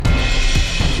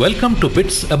Welcome to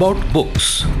Bits About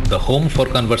Books, the home for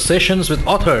conversations with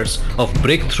authors of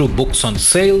breakthrough books on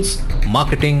sales,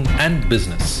 marketing, and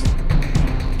business.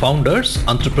 Founders,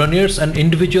 entrepreneurs, and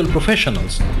individual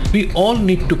professionals, we all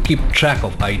need to keep track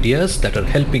of ideas that are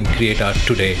helping create our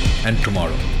today and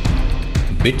tomorrow.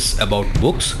 Bits About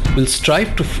Books will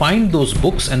strive to find those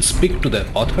books and speak to their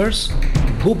authors,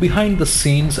 go behind the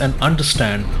scenes and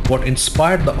understand what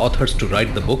inspired the authors to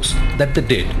write the books that they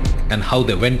did and how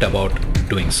they went about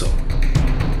doing so.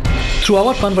 Through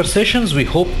our conversations, we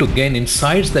hope to gain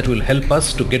insights that will help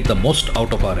us to get the most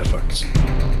out of our efforts.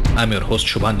 I'm your host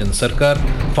Shubhanjan Sarkar,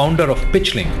 founder of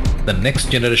PitchLink, the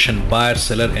next generation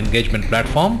buyer-seller engagement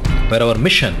platform where our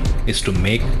mission is to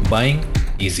make buying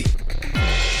easy.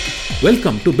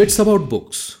 Welcome to Bits About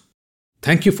Books.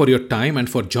 Thank you for your time and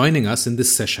for joining us in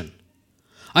this session.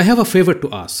 I have a favor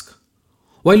to ask.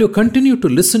 While you continue to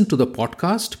listen to the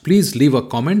podcast, please leave a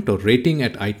comment or rating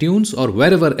at iTunes or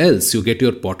wherever else you get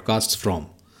your podcasts from.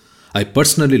 I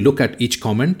personally look at each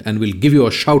comment and will give you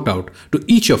a shout out to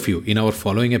each of you in our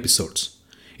following episodes.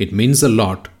 It means a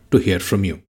lot to hear from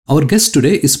you. Our guest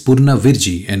today is Purna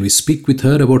Virji, and we speak with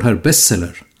her about her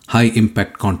bestseller, High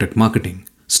Impact Content Marketing: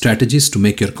 Strategies to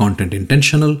Make Your Content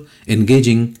Intentional,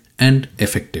 Engaging, and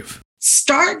Effective.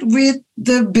 Start with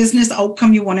the business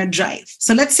outcome you want to drive.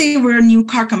 So let's say we're a new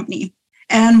car company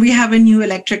and we have a new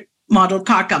electric model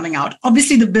car coming out.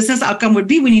 Obviously, the business outcome would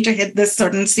be we need to hit this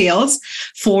certain sales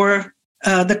for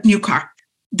the new car.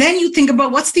 Then you think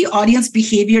about what's the audience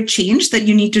behavior change that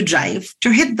you need to drive to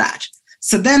hit that.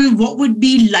 So then what would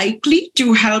be likely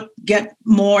to help get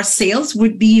more sales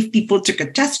would be if people took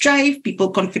a test drive,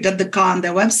 people configured the car on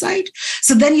their website.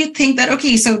 So then you think that,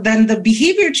 okay, so then the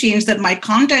behavior change that my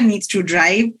content needs to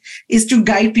drive is to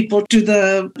guide people to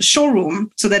the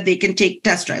showroom so that they can take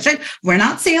test drives, right? We're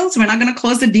not sales, we're not going to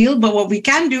close the deal, but what we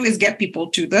can do is get people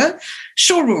to the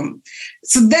showroom.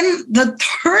 So then the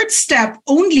third step,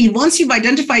 only once you've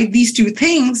identified these two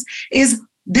things, is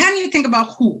then you think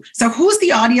about who. So who's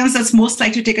the audience that's most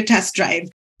likely to take a test drive?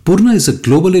 Purna is a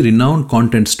globally renowned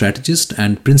content strategist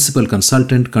and principal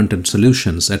consultant content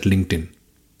solutions at LinkedIn.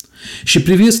 She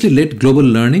previously led global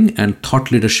learning and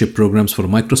thought leadership programs for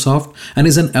Microsoft and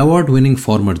is an award-winning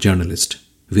former journalist.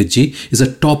 Virji is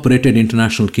a top-rated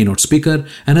international keynote speaker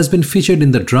and has been featured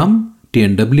in The Drum,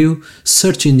 TNW,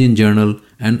 Search Engine Journal,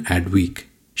 and Adweek.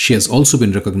 She has also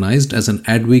been recognized as an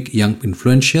Adweek Young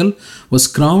Influential, was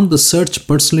crowned the Search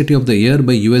Personality of the Year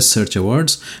by US Search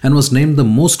Awards, and was named the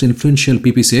most influential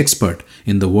PPC expert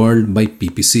in the world by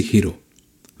PPC Hero.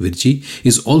 Virji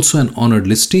is also an honored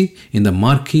listee in the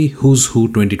Marquee Who's Who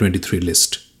 2023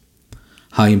 list.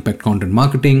 High Impact Content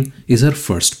Marketing is her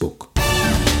first book.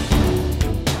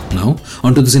 Now,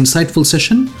 on to this insightful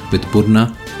session with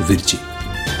Purna Virji.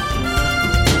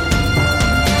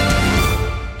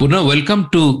 Purna, welcome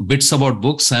to Bits About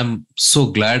Books. I'm so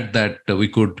glad that we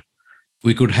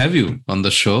could have you on the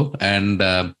show, and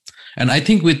I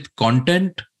think with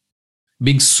content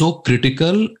being so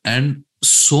critical and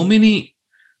so many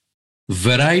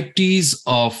varieties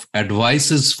of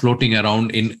advices floating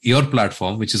around in your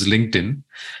platform, which is LinkedIn,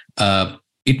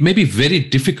 it may be very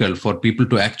difficult for people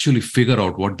to actually figure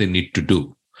out what they need to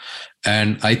do.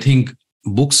 And I think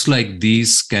books like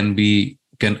these can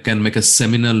make a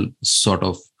seminal sort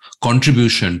of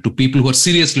contribution to people who are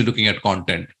seriously looking at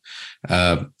content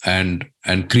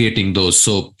and creating those.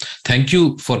 So thank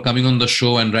you for coming on the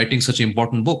show and writing such an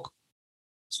important book.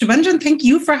 Shubhanjan, thank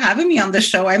you for having me on the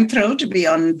show. I'm thrilled to be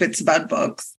on Bits About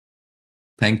Books.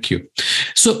 Thank you.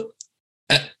 So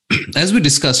as we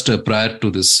discussed prior to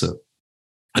this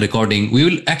recording, we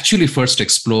will actually first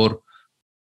explore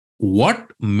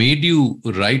what made you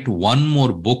write one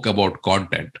more book about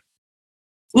content.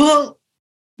 Well,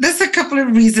 there's a couple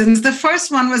of reasons. The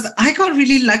first one was I got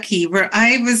really lucky where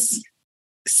I was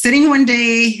sitting one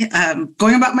day,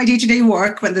 going about my day-to-day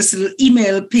work when this little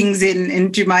email pings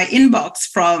into my inbox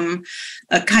from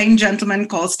a kind gentleman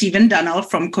called Stephen Dunnell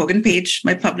from Kogan Page,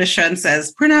 my publisher, and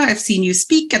says, Purna, I've seen you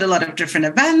speak at a lot of different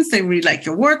events. I really like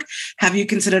your work. Have you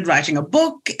considered writing a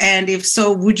book? And if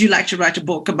so, would you like to write a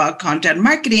book about content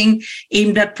marketing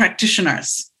aimed at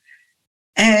practitioners?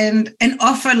 And an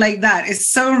offer like that is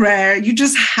so rare. You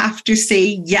just have to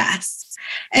say yes.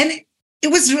 And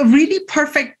it was really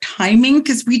perfect timing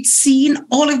because we'd seen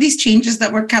all of these changes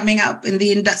that were coming up in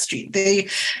the industry.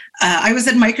 I was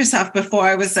at Microsoft before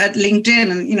I was at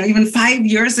LinkedIn. And, even 5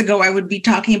 years ago, I would be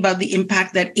talking about the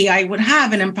impact that AI would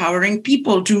have in empowering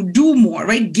people to do more,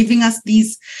 right? Giving us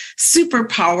these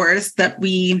superpowers that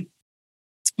we,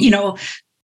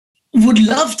 would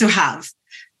love to have.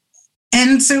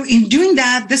 And so in doing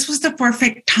that, this was the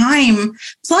perfect time.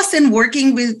 Plus, in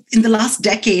the last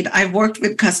decade, I've worked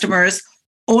with customers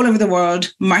all over the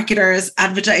world, marketers,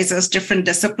 advertisers, different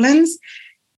disciplines.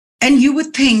 And you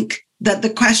would think that the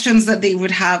questions that they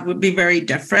would have would be very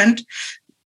different,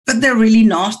 but they're really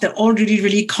not. They're all really,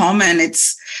 really common.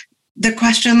 It's the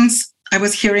questions I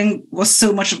was hearing was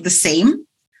so much of the same.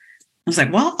 I was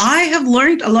like, well, I have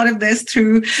learned a lot of this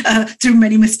through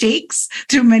many mistakes,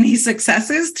 through many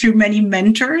successes, through many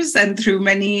mentors, and through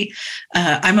many,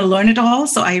 I'm a learn-it-all.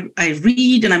 So I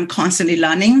read and I'm constantly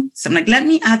learning. So I'm like, let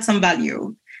me add some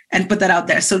value and put that out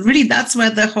there. So really, that's where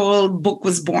the whole book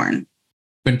was born.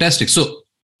 Fantastic. So,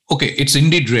 okay, it's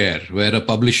indeed rare where a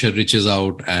publisher reaches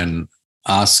out and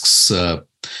asks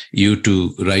you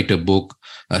to write a book,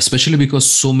 especially because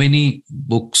so many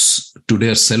books today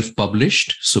are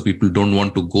self-published, so people don't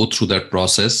want to go through that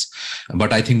process.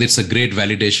 But I think that's a great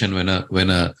validation when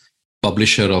a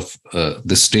publisher of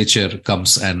this stature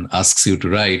comes and asks you to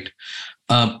write.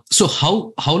 So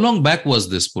how long back was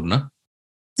this, Purna?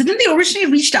 So then they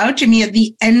originally reached out to me at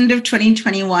the end of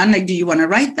 2021, like, do you want to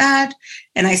write that?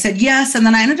 And I said yes. And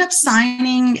then I ended up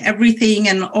signing everything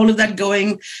and all of that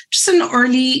going just in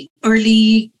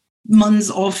early months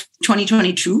of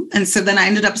 2022. And so then I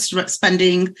ended up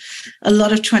spending a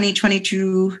lot of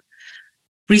 2022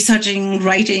 researching,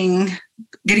 writing,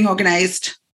 getting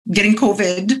organized, getting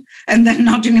COVID, and then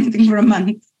not doing anything for a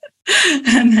month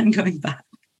and then going back.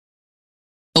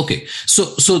 Okay.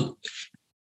 So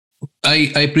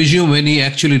I presume when he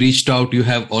actually reached out, you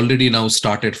have already now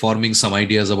started forming some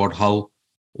ideas about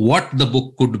what the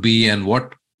book could be and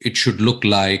what it should look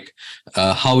like,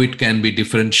 how it can be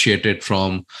differentiated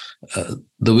from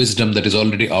the wisdom that is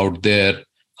already out there.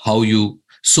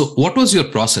 So what was your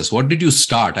process? What did you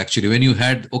start actually when you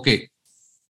had, okay,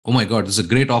 oh my God, this is a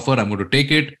great offer, I'm going to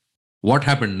take it. What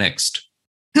happened next?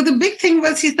 So the big thing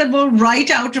was, he said, well, write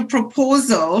out a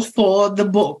proposal for the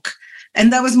book.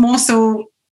 And that was more so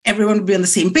everyone would be on the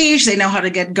same page. They know how to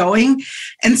get going.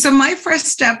 And so my first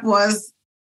step was,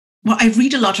 well, I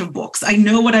read a lot of books. I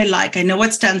know what I like. I know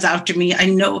what stands out to me. I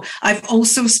know I've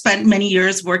also spent many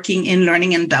years working in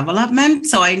learning and development.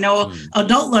 So I know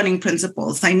adult learning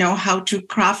principles. I know how to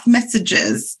craft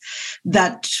messages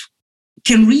that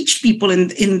can reach people in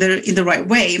the right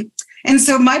way. And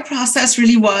so my process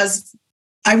really was,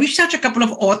 I reached out to a couple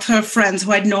of author friends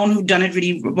who I'd known who'd done it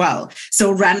really well.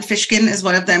 So Rand Fishkin is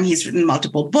one of them. He's written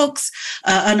multiple books.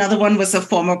 Another one was a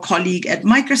former colleague at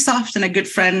Microsoft and a good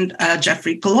friend,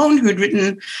 Jeffrey Colon, who had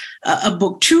written a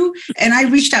book too. And I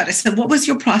reached out. I said, what was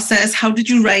your process? How did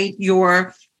you write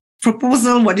your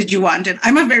proposal? What did you want? And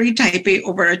I'm a very type A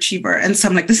overachiever. And so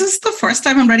I'm like, this is the first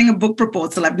time I'm writing a book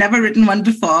proposal. I've never written one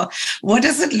before. What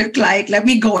does it look like? Let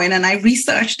me go in. And I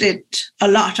researched it a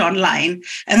lot online.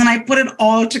 And then I put it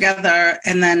all together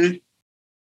and then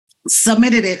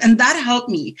submitted it. And that helped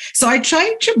me. So I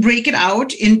tried to break it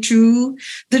out into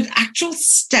the actual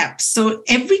steps. So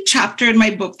every chapter in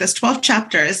my book, there's 12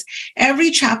 chapters.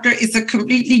 Every chapter is a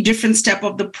completely different step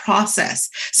of the process.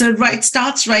 So it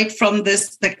starts right from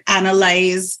this, like,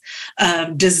 analyze,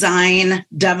 design,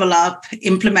 develop,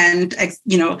 implement,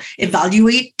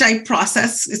 evaluate type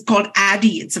process. It's called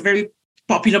ADDIE. It's a very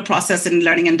popular process in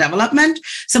learning and development.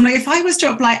 So I'm like, if I was to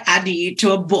apply ADDIE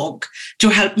to a book to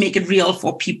help make it real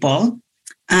for people,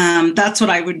 that's what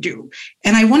I would do.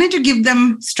 And I wanted to give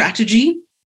them strategy,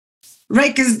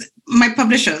 right? Because my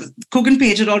publisher, Kogan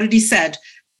Page, had already said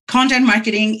content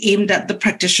marketing aimed at the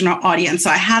practitioner audience. So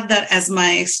I had that as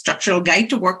my structural guide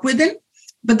to work within.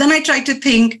 But then I tried to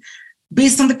think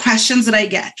based on the questions that I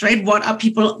get, right? What are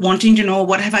people wanting to know?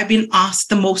 What have I been asked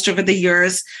the most over the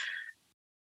years?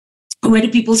 Where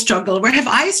do people struggle? Where have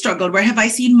I struggled? Where have I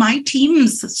seen my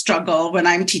teams struggle when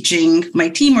I'm teaching my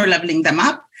team or leveling them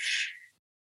up?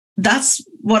 That's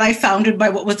what I founded by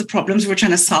what was the problems we're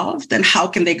trying to solve. Then how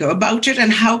can they go about it?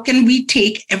 And how can we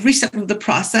take every step of the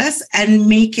process and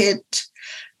make it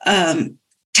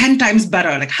 10 times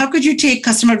better? Like, how could you take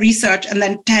customer research and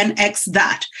then 10x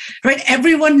that, right?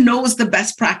 Everyone knows the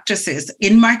best practices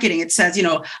in marketing. It says,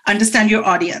 understand your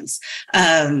audience.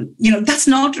 That's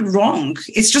not wrong.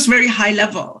 It's just very high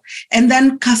level. And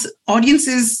then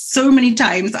audiences so many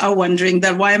times are wondering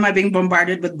that, why am I being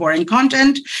bombarded with boring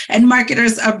content? And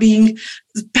marketers are being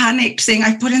panicked, saying,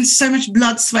 I put in so much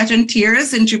blood, sweat, and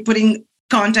tears into putting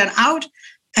content out,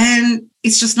 and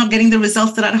it's just not getting the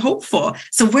results that I'd hoped for.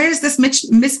 So where is this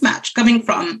mismatch coming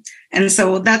from? And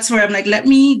so that's where I'm like, let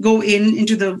me go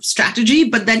into the strategy,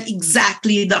 but then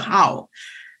exactly the how.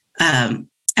 And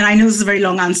I know this is a very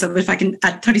long answer, but if I can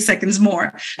add 30 seconds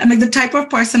more. I'm like, the type of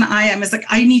person I am is like,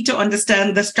 I need to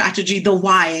understand the strategy, the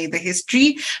why, the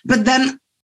history, but then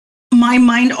my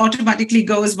mind automatically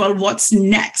goes, well, what's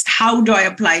next? How do I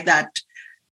apply that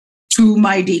to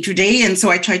my day-to-day? And so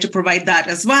I try to provide that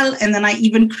as well. And then I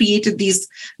even created these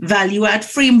value-add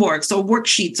frameworks or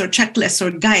worksheets or checklists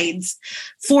or guides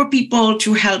for people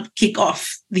to help kick off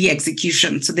the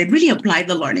execution. So they really apply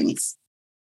the learnings.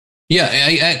 Yeah,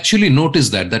 I actually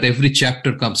noticed that every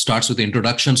chapter starts with the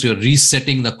introduction. So you're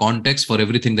resetting the context for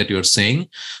everything that you're saying.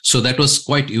 So that was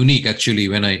quite unique, actually,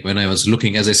 when I was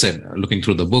looking, as I said, looking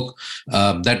through the book.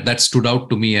 That stood out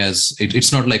to me as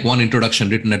it's not like one introduction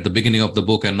written at the beginning of the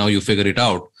book and now you figure it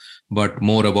out, but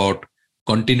more about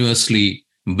continuously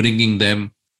bringing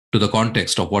them to the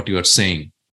context of what you are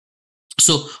saying.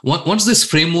 So once this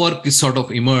framework is sort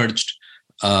of emerged,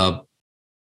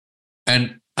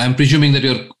 and I'm presuming that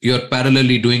you're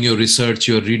parallelly doing your research,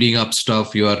 you're reading up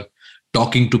stuff, you're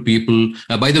talking to people.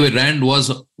 By the way, Rand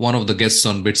was one of the guests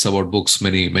on Bits About Books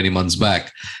many months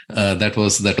back. That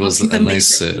was a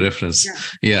nice reference.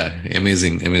 Yeah,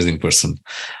 amazing person.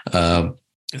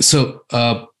 So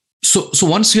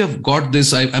once you have got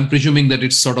this, I'm presuming that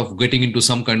it's sort of getting into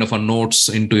some kind of a notes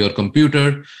into your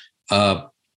computer.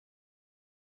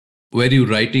 Were you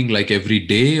writing like every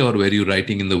day or were you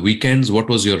writing in the weekends? What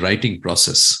was your writing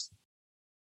process?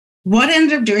 What I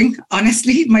ended up doing,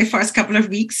 honestly, my first couple of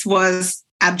weeks was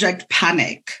abject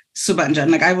panic, Subhanjan.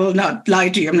 Like, I will not lie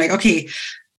to you. I'm like, okay,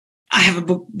 I have a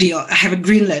book deal. I have a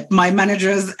greenlit. My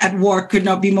managers at work could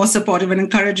not be more supportive and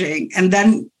encouraging. And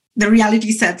then the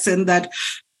reality sets in that,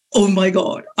 oh my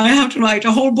God, I have to write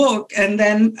a whole book. And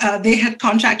then they had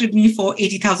contracted me for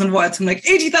 80,000 words. I'm like,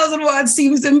 80,000 words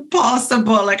seems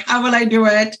impossible. Like, how will I do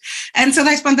it? And so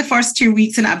I spent the first 2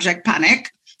 weeks in abject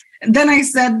panic. Then I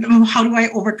said, how do I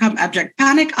overcome abject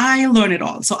panic? I learn it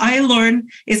all. So I learn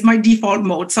is my default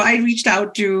mode. So I reached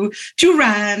out to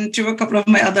Rand, to a couple of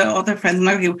my other author friends. And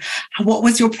I go, what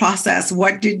was your process?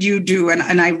 What did you do?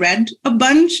 And I read a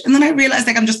bunch. And then I realized,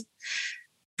 like, I'm just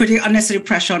putting unnecessary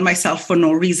pressure on myself for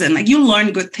no reason. Like, you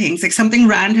learn good things. Like, something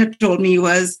Rand had told me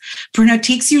was, Purna, it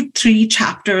takes you 3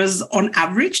 chapters on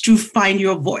average to find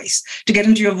your voice, to get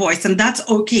into your voice. And that's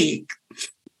okay.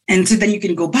 And so then you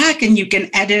can go back and you can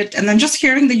edit. And then just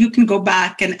hearing that you can go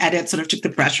back and edit sort of took the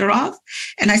pressure off.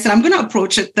 And I said, I'm going to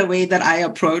approach it the way that I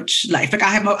approach life. Like,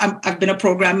 I've been a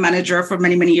program manager for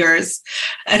many, many years.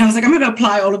 And I was like, I'm going to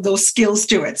apply all of those skills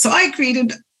to it. So I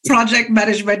created project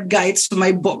management guides for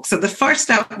my book. So the first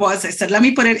step was, I said, let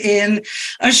me put it in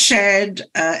a shared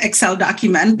Excel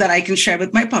document that I can share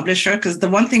with my publisher. Because the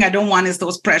one thing I don't want is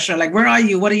those pressure. Like, where are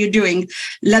you? What are you doing?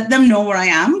 Let them know where I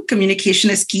am. Communication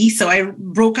is key. So I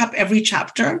broke up every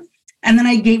chapter. And then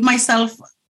I gave myself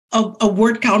a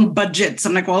word count budget. So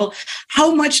I'm like, well,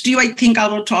 how much do I think I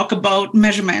will talk about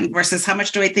measurement versus how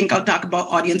much do I think I'll talk about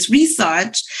audience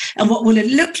research? And what will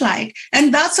it look like?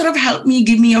 And that sort of helped me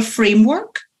give me a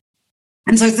framework.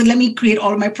 And so I said, let me create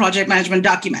all of my project management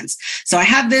documents. So I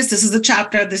have this is the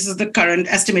chapter, this is the current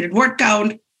estimated word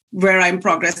count, where I'm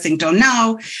progressing till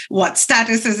now. What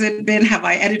status has it been? Have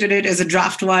I edited it? Is it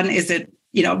draft one? Is it,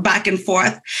 back and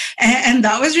forth? And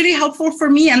that was really helpful for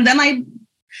me. And then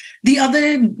the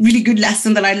other really good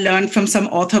lesson that I learned from some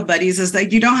author buddies is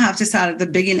that you don't have to start at the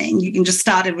beginning. You can just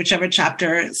start at whichever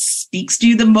chapter speaks to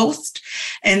you the most.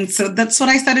 And so that's what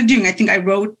I started doing. I think I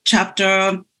wrote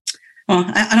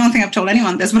I don't think I've told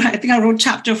anyone this, but I think I wrote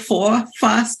chapter 4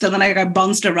 first, and then I got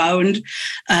bounced around.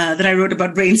 That I wrote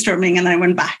about brainstorming, and then I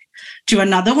went back to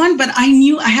another one. But I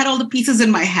knew I had all the pieces in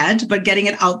my head, but getting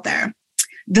it out there.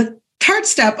 The third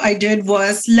step I did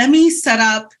was, let me set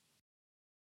up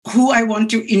who I want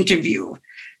to interview.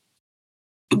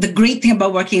 The great thing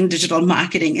about working in digital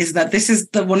marketing is that this is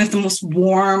one of the most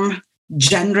warm,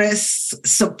 generous,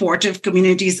 supportive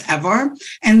communities ever.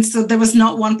 And so there was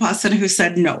not one person who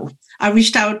said no. I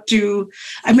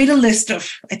made a list of,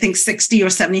 I think, 60 or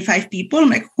 75 people.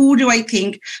 I'm like, who do I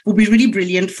think will be really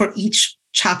brilliant for each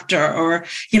chapter? Or,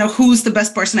 who's the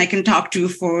best person I can talk to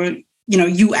for,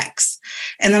 UX?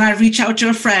 And then I reach out to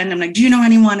a friend. I'm like, do you know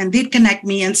anyone? And they'd connect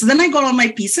me. And so then I got all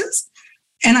my pieces,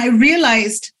 and I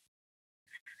realized,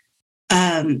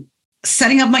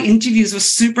 setting up my interviews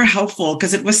was super helpful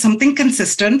because it was something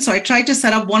consistent. So I tried to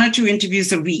set up 1 or 2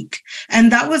 interviews a week.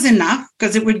 And that was enough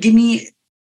because it would give me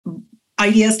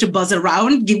ideas to buzz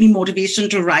around, give me motivation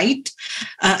to write.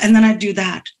 And then I'd do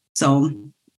that. So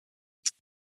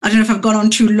I don't know if I've gone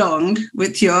on too long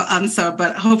with your answer,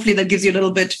 but hopefully that gives you a little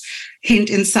bit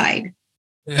hint inside.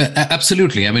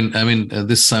 Absolutely. I mean,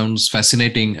 this sounds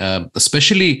fascinating,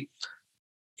 especially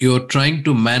you're trying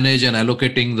to manage and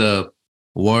allocating the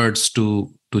words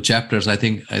to chapters. I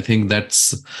think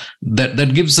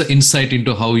that gives the insight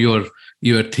into how you're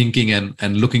you are thinking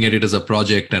and looking at it as a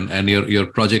project, and your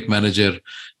project manager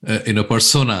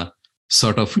persona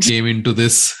sort of came into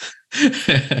this.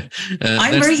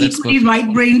 I'm very equally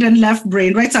right-brained and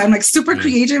left-brained, right? So I'm like super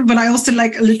creative, but I also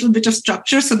like a little bit of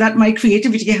structure so that my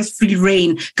creativity has free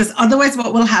reign. Because otherwise,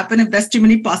 what will happen if there's too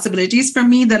many possibilities for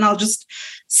me, then I'll just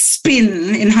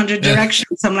spin in 100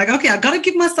 directions. So I'm like, okay, I got to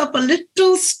give myself a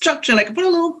little structure, like put a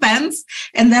little fence,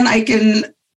 and then I can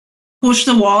push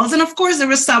the walls. And of course, there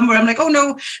was some where I'm like, oh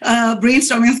no,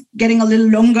 brainstorming is getting a little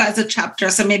longer as a chapter.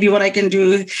 So maybe what I can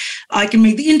do, I can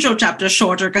make the intro chapter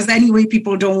shorter, because anyway,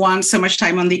 people don't want so much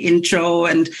time on the intro,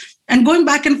 and going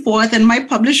back and forth. And my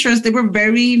publishers, they were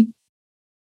very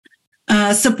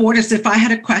supportive. So if I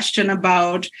had a question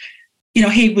about,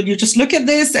 hey, will you just look at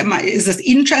this? Is this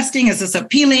interesting? Is this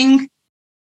appealing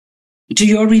to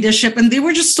your readership? And they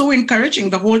were just so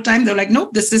encouraging the whole time. They're like,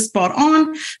 nope, this is spot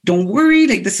on. Don't worry.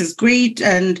 Like, this is great.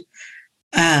 And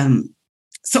I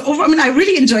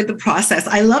really enjoyed the process.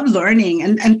 I love learning,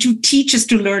 and to teach is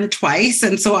to learn twice.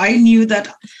 And so I knew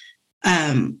that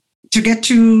to get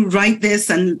to write this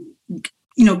and,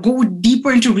 go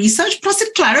deeper into research, plus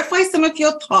it clarifies some of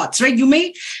your thoughts, right? You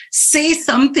may say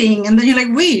something and then you're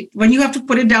like, wait, when you have to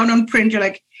put it down on print, you're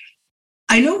like,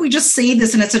 I know we just say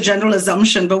this and it's a general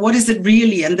assumption, but what is it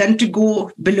really? And then to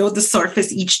go below the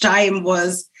surface each time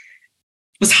was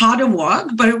harder work,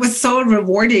 but it was so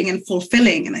rewarding and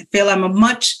fulfilling. And I feel I'm a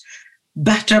much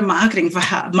better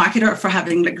marketer for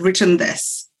having written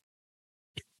this.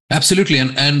 Absolutely.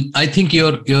 And I think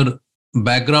your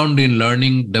background in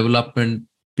learning development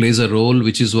plays a role,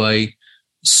 which is why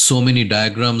so many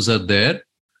diagrams are there.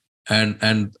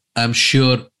 And I'm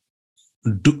sure,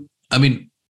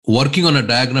 working on a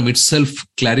diagram itself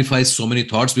clarifies so many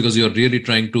thoughts, because you're really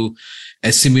trying to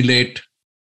assimilate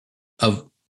a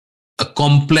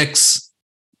complex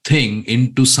thing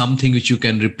into something which you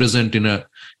can represent in a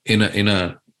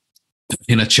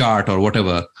chart or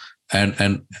whatever.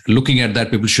 And looking at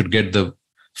that, people should get the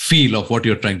feel of what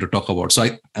you're trying to talk about. So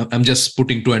I'm just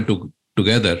putting two and two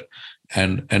together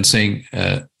and saying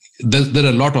there are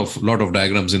a lot of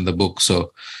diagrams in the book.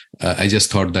 So I just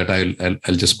thought that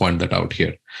I'll just point that out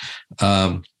here.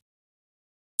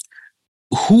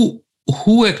 Who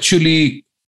actually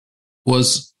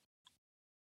was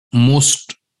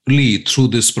mostly through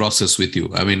this process with you?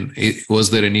 Was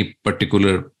there any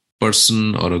particular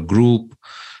person or a group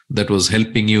that was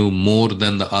helping you more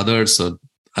than the others? Or,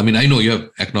 I know you have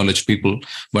acknowledged people,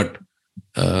 but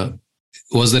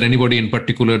was there anybody in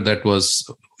particular that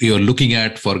you're looking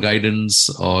at for guidance?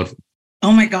 Or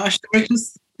oh my gosh,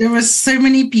 there were so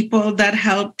many people that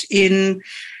helped in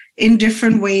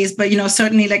different ways. But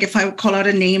certainly, like if I would call out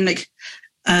a name, like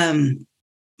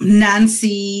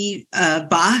Nancy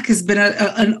Bach has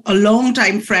been a long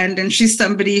time friend, and she's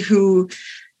somebody who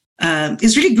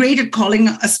is really great at calling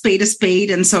a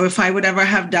spade. And so if I would ever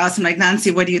have doubts, I'm like, Nancy,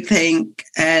 what do you think?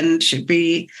 And she'd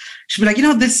be like,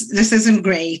 this isn't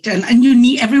great. And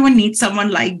everyone needs someone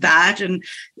like that. And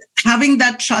having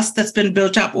that trust that's been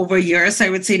built up over years, I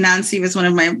would say Nancy was one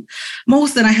of my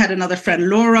most. And I had another friend,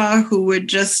 Laura, who would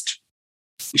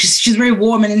she's very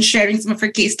warm and in sharing some of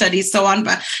her case studies, so on.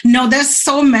 But no, there's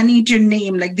so many to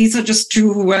name. Like, these are just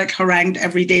two who were harangued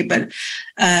every day. But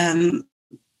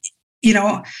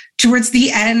towards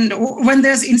the end, when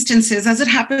there's instances, as it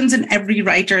happens in every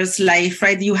writer's life,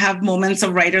 right? You have moments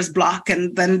of writer's block.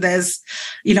 And then there's,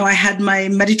 I had my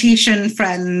meditation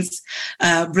friends,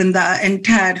 Brinda and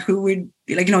Ted, who would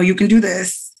be like, you can do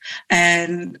this.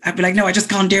 And I'd be like, no, I just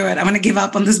can't do it. I'm going to give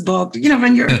up on this book.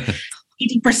 When you're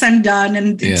 80% done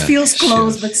and it feels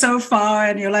close, but so far,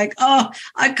 and you're like, oh,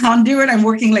 I can't do it. I'm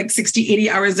working like 60, 80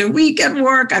 hours a week at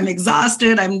work. I'm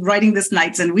exhausted. I'm writing this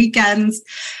nights and weekends.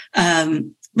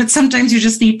 But sometimes you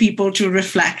just need people to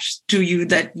reflect to you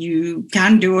that you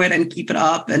can do it and keep it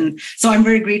up. And so I'm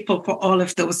very grateful for all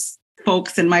of those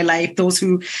folks in my life, those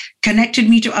who connected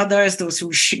me to others, those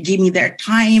who gave me their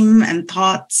time and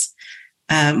thoughts.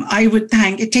 I would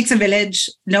thank, it takes a village.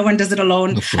 No one does it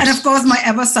alone. And of course, my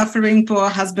ever suffering poor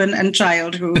husband and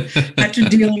child who had to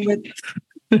deal with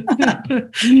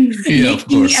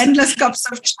making endless cups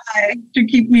of chai to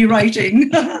keep me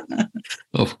writing.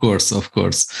 Of course. So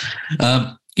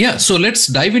let's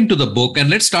dive into the book, and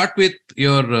let's start with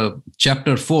your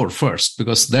chapter 4 first,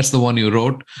 because that's the one you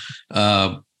wrote.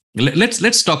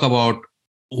 Let's talk about,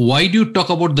 why do you talk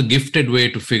about the gifted way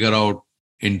to figure out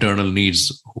internal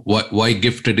needs? Why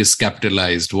gifted is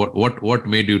capitalized? What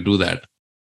made you do that?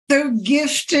 So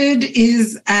gifted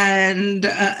is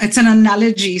it's an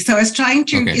analogy. So I was trying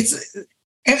to, it's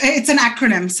an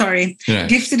acronym, sorry. Right.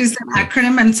 Gifted is an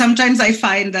acronym. And sometimes I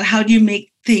find that how do you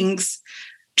make things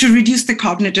to reduce the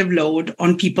cognitive load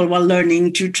on people while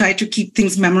learning, to try to keep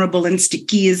things memorable and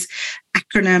sticky, as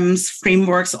acronyms,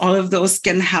 frameworks, all of those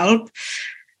can help.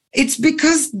 It's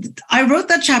because I wrote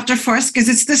that chapter first because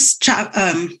it's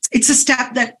it's a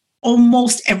step that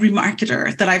almost every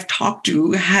marketer that I've talked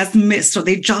to has missed, or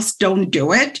they just don't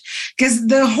do it. Because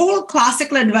the whole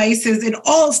classical advice is it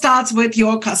all starts with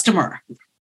your customer.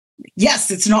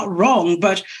 Yes, it's not wrong,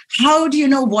 but how do you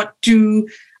know what to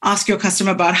ask your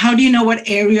customer about? How do you know what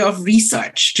area of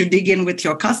research to dig in with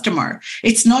your customer?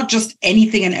 It's not just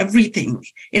anything and everything.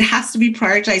 It has to be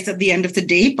prioritized at the end of the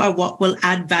day by what will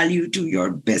add value to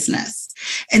your business.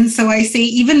 And so I say,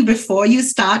 even before you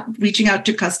start reaching out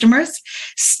to customers,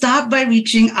 start by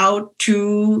reaching out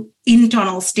to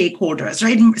internal stakeholders,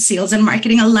 right? Sales and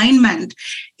marketing alignment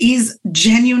is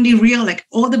genuinely real. Like,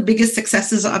 all the biggest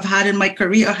successes I've had in my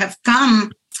career have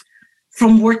come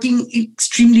from working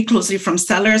extremely closely from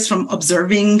sellers, from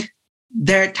observing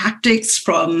their tactics,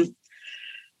 from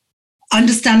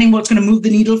understanding what's going to move the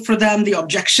needle for them, the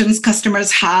objections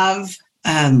customers have.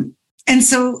 And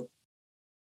so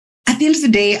at the end of the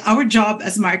day, our job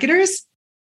as marketers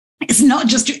is not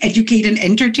just to educate and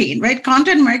entertain, right?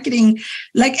 Content marketing,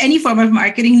 like any form of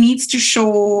marketing, needs to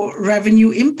show revenue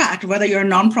impact, whether you're a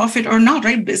nonprofit or not,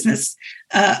 right? Business,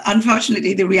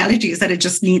 unfortunately, the reality is that it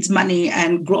just needs money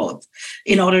and growth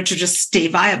in order to just stay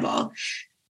viable.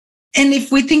 And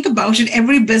if we think about it,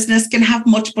 every business can have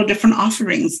multiple different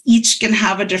offerings. Each can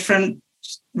have a different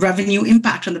revenue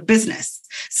impact on the business.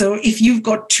 So if you've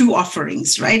got 2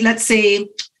 offerings, right? Let's say,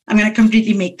 I'm going to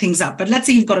completely make things up, but let's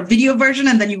say you've got a video version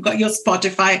and then you've got your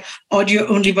Spotify audio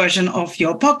only version of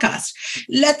your podcast.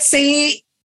 Let's say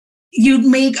you'd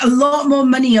make a lot more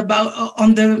money on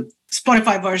the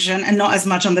Spotify version and not as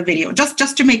much on the video,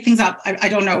 just to make things up. I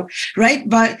don't know, right?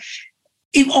 But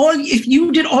if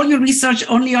you did all your research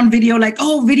only on video, like,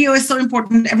 oh, video is so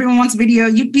important, everyone wants video,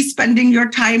 you'd be spending your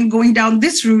time going down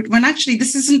this route, when actually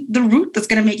this isn't the route that's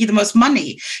going to make you the most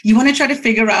money. You want to try to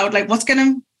figure out, like, what's going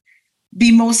to be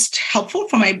most helpful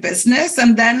for my business,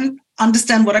 and then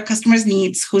understand what our customers'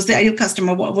 needs, who's the ideal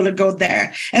customer, what will it go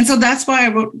there. And so that's why I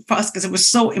wrote first, because it was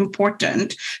so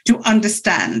important to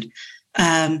understand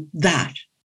that.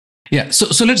 Yeah.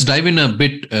 So let's dive in a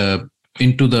bit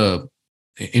into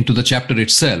the chapter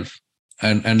itself,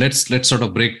 and let's sort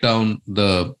of break down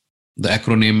the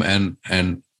acronym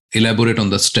and elaborate on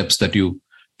the steps that you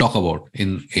talk about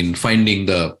in finding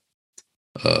the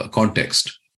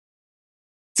context.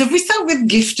 So if we start with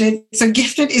gifted, so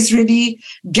gifted is really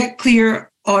get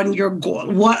clear on your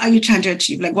goal. What are you trying to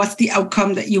achieve? Like, what's the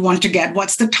outcome that you want to get?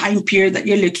 What's the time period that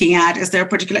you're looking at? Is there a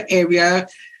particular area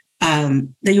that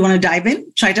you want to dive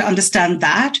in? Try to understand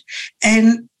that.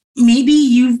 And maybe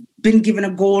you've been given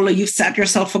a goal, or you've set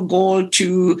yourself a goal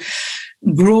to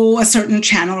grow a certain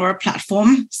channel or a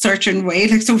platform certain way.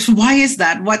 Like, so why is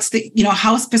that? What's the,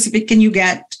 how specific can you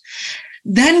get?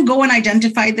 Then go and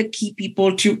identify the key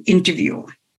people to interview.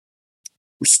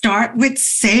 Start with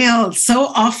sales. So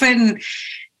often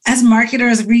as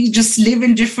marketers, we just live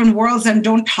in different worlds and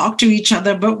don't talk to each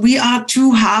other, but we are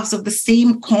 2 halves of the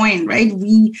same coin, right?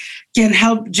 We can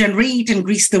help generate and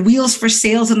grease the wheels for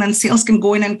sales, and then sales can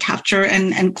go in and capture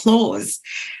and close.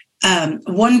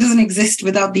 One doesn't exist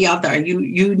without the other.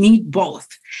 You need both.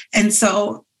 And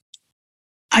so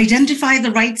identify the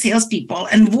right salespeople.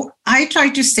 And I try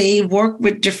to say work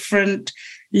with different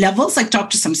levels, like talk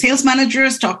to some sales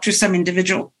managers, talk to some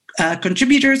individual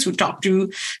contributors who talk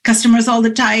to customers all the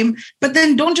time, but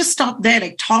then don't just stop there.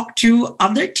 Like, talk to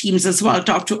other teams as well,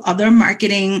 talk to other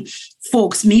marketing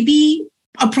folks. Maybe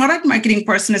a product marketing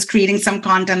person is creating some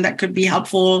content that could be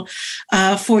helpful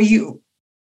for you.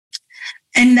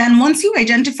 And then once you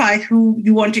identify who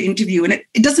you want to interview, and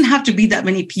it doesn't have to be that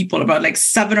many people, about like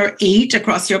 7 or 8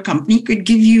 across your company could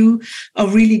give you a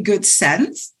really good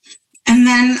sense. And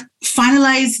then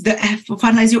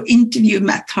finalize your interview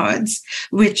methods,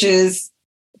 which is,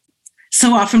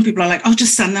 so often people are like, oh,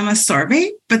 just send them a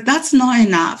survey, but that's not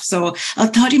enough. So a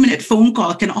 30-minute phone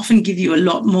call can often give you a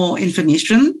lot more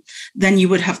information than you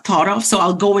would have thought of. So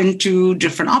I'll go into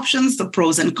different options, the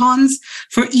pros and cons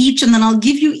for each, and then I'll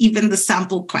give you even the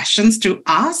sample questions to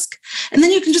ask. And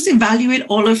then you can just evaluate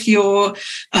all of your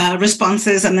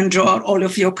responses and then draw out all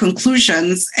of your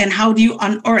conclusions. And how do you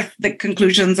unearth the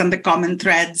conclusions and the common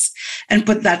threads and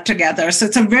put that together? So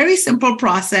it's a very simple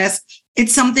process.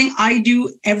 It's something I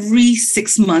do every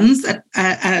 6 months at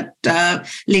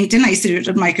LinkedIn. I used to do it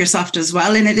at Microsoft as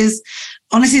well. And it is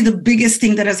honestly the biggest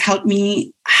thing that has helped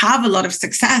me have a lot of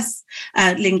success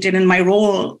at LinkedIn in my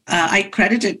role. I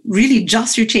credit it really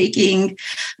just to taking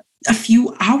a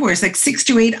few hours, like 6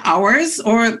 to 8 hours,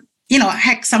 or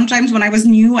heck, sometimes when I was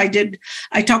new,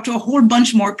 I talked to a whole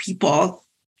bunch more people.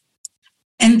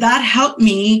 And that helped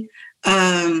me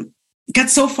get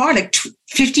so far, like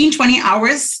 15, 20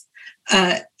 hours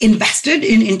invested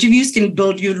in interviews can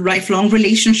build you lifelong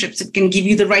relationships. It can give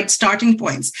you the right starting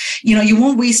points. You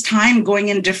won't waste time going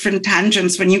in different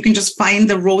tangents when you can just find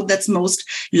the road that's most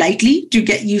likely to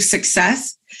get you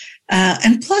success.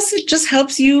 And plus, it just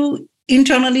helps you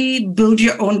internally build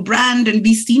your own brand and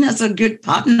be seen as a good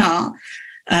partner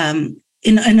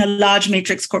in a large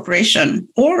matrix corporation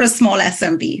or a small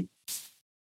SMB.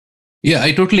 Yeah,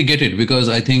 I totally get it, because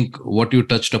I think what you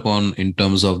touched upon in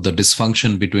terms of the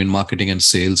dysfunction between marketing and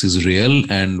sales is real,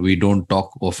 and we don't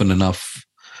talk often enough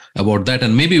about that.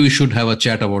 And maybe we should have a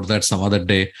chat about that some other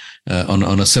day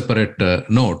on a separate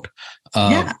note.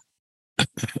 Yeah.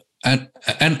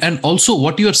 And also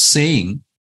what you're saying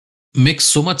makes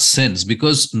so much sense,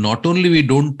 because not only we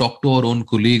don't talk to our own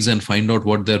colleagues and find out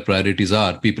what their priorities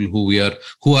are, people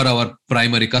who are our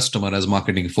primary customer as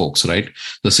marketing folks, right?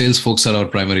 The sales folks are our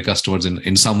primary customers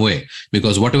in some way,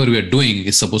 because whatever we are doing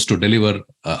is supposed to deliver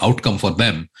outcome for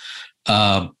them.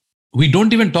 We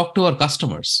don't even talk to our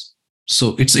customers.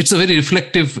 So it's a very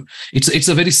reflective, it's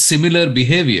a very similar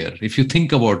behavior. If you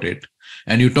think about it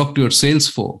and you talk to your sales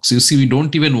folks, you see, we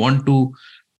don't even want to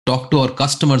talk to our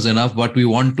customers enough, but we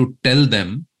want to tell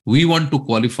them, we want to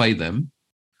qualify them,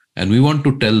 and we want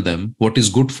to tell them what is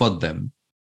good for them.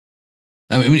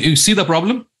 I mean, you see the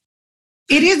problem?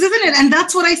 It is, isn't it? And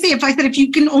that's what I say. If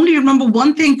you can only remember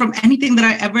one thing from anything that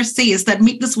I ever say, is that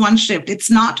make this one shift.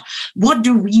 It's not what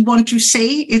do we want to say,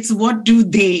 it's what do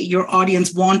your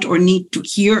audience want or need to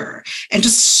hear. And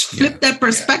just flip that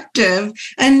perspective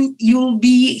and you'll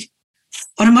be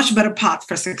on a much better path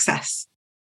for success.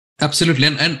 Absolutely.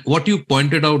 And what you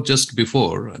pointed out just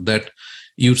before, that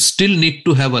you still need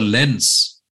to have a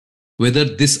lens, whether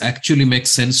this actually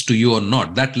makes sense to you or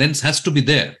not. That lens has to be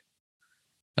there,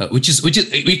 which is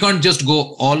we can't just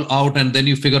go all out and then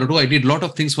you figure out, I did a lot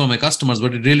of things for my customers,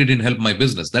 but it really didn't help my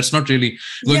business. That's not really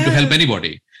going to help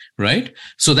anybody, right?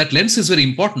 So that lens is very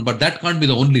important, but that can't be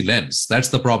the only lens. That's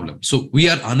the problem. So we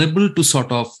are unable to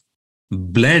sort of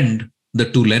blend the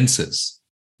two lenses.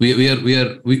 We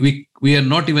are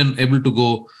not even able to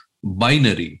go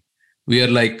binary. We are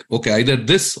like, okay, either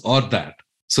this or that.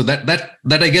 So that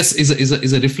I guess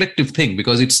is a reflective thing,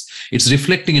 because it's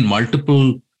reflecting in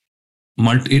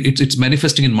it's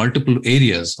manifesting in multiple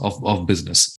areas of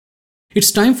business.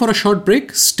 It's time for a short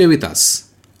break. Stay with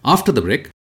us. After the break.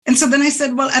 And so then I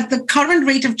said, well, at the current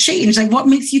rate of change, like what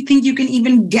makes you think you can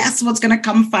even guess what's going to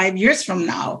come 5 years from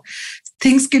now?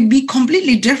 Things could be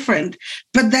completely different.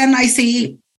 But then I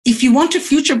say, if you want to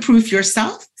future-proof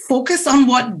yourself, focus on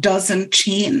what doesn't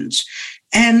change.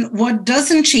 And what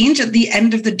doesn't change at the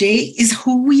end of the day is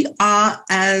who we are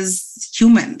as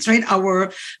humans, right?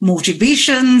 Our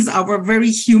motivations, our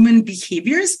very human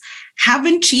behaviors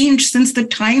haven't changed since the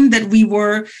time that we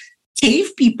were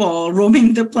cave people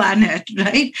roaming the planet,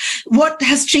 right? What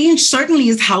has changed certainly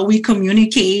is how we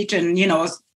communicate, and,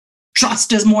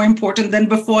 trust is more important than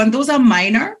before. And those are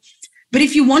minor. But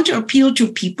if you want to appeal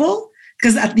to people,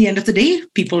 because at the end of the day,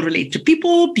 people relate to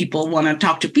people want to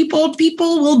talk to people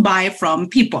will buy from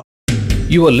people.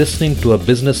 You are listening to a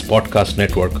Business Podcast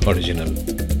Network original.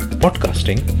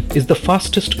 Podcasting is the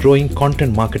fastest growing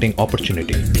content marketing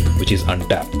opportunity, which is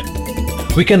untapped.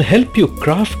 We can help you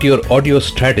craft your audio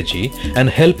strategy and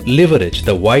help leverage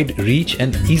the wide reach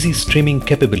and easy streaming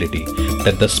capability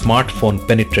that the smartphone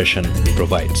penetration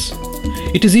provides.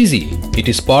 It is easy, it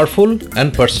is powerful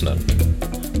and personal.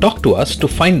 Talk to us to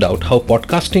find out how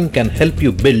podcasting can help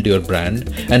you build your brand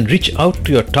and reach out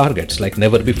to your targets like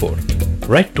never before.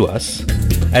 Write to us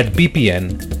at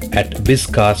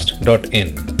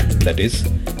bpn@bizcast.in. That is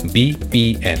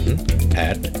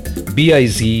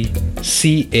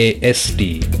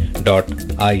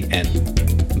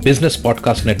bpn@bizcast.in. Business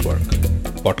Podcast Network.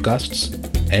 Podcasts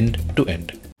end to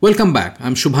end. Welcome back.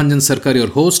 I'm Shubhanjan Sarkar, your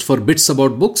host for Bits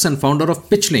About Books and founder of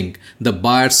PitchLink, the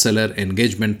buyer-seller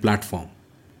engagement platform.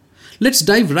 Let's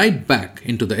dive right back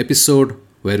into the episode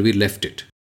where we left it.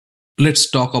 Let's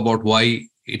talk about why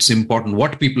it's important,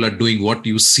 what people are doing, what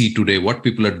you see today, what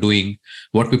people are doing,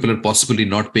 what people are possibly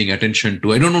not paying attention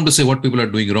to. I don't want to say what people are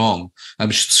doing wrong. I'm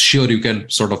sure you can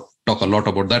sort of talk a lot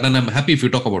about that, and I'm happy if you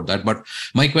talk about that. But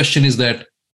my question is that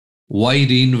why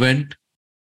reinvent,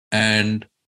 and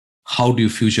how do you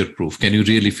future-proof? Can you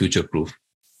really future-proof?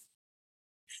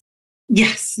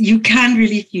 Yes, you can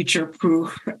really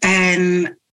future-proof.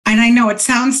 And I know it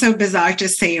sounds so bizarre to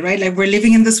say, right? Like we're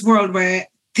living in this world where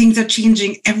things are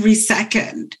changing every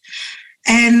second.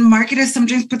 And marketers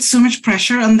sometimes put so much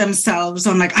pressure on themselves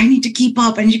on like, I need to keep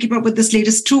up with this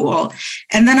latest tool.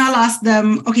 And then I'll ask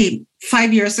them, okay,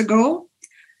 5 years ago,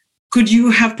 could you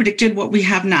have predicted what we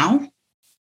have now?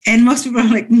 And most people are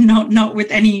like, no, not with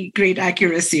any great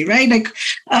accuracy, right? Like,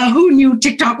 who knew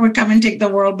TikTok would come and take the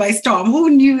world by storm?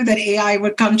 Who knew that AI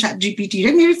would come ChatGPT?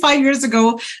 Like maybe 5 years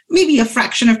ago, maybe a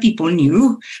fraction of people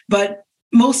knew, but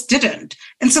most didn't.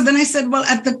 And so then I said, well,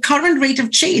 at the current rate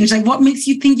of change, like what makes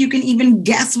you think you can even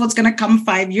guess what's going to come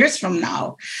 5 years from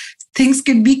now? Things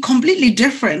could be completely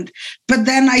different. But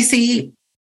then I say,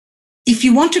 if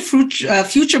you want to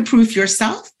future-proof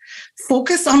yourself,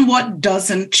 focus on what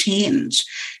doesn't change.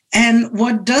 And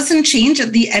what doesn't change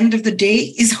at the end of the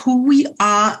day is who we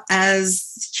are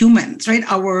as humans, right?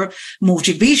 Our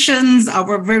motivations,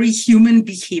 our very human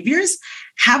behaviors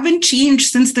haven't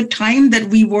changed since the time that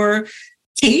we were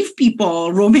cave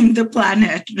people roaming the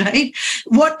planet, right?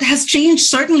 What has changed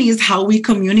certainly is how we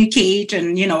communicate,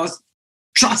 and,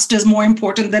 trust is more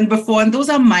important than before. And those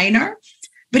are minor.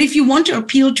 But if you want to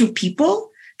appeal to people,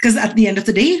 because at the end of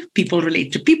the day, people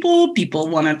relate to people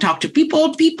want to talk to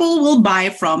people will buy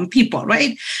from people,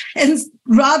 right? And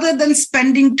rather than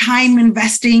spending time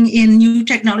investing in new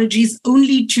technologies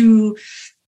only to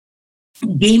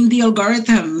game the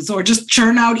algorithms or just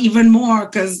churn out even more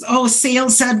because,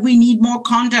 sales said we need more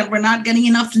content, we're not getting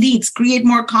enough leads, create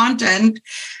more content.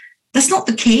 That's not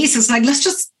the case. It's like, let's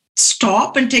just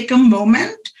stop and take a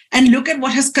moment and look at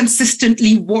what has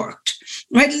consistently worked.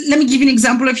 Right. Let me give you an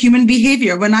example of human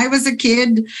behavior. When I was a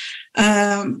kid,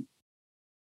 now,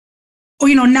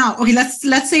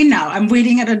 let's say now I'm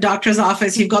waiting at a doctor's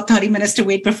office. You've got 30 minutes to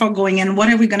wait before going in. What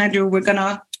are we going to do? We're going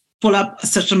to pull up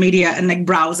social media and like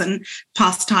browse and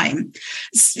pass time.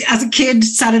 As a kid,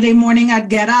 Saturday morning, I'd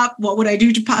get up. What would I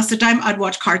do to pass the time? I'd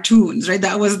watch cartoons, right?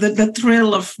 That was the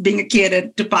thrill of being a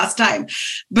kid to pass time.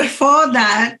 Before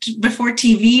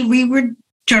TV, we would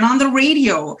turn on the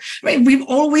radio, right? We've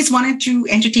always wanted to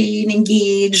entertain,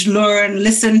 engage, learn,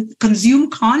 listen,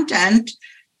 consume content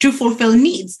to fulfill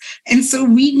needs. And so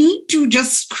we need to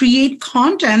just create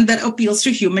content that appeals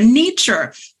to human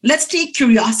nature. Let's take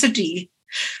curiosity.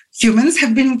 Humans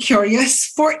have been curious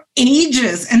for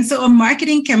ages. And so a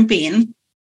marketing campaign,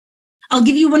 I'll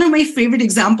give you one of my favorite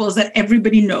examples that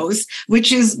everybody knows,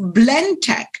 which is blend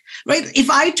tech, right?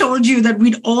 If I told you that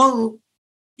we'd all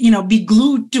be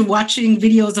glued to watching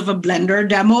videos of a blender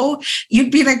demo,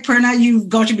 you'd be like, Purna, you've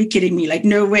got to be kidding me. Like,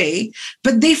 no way.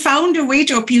 But they found a way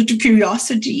to appeal to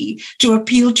curiosity, to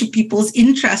appeal to people's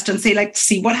interest and say, like,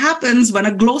 see what happens when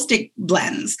a glow stick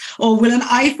blends, or will an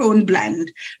iPhone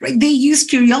blend, right? They use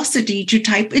curiosity to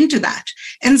type into that.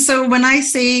 And so when I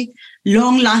say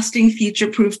long-lasting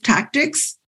future-proof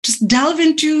tactics, just delve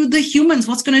into the humans,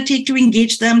 what's going to take to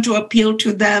engage them, to appeal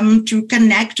to them, to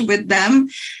connect with them.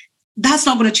 That's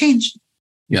not going to change.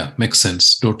 Yeah, makes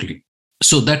sense. Totally.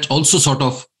 So that also sort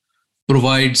of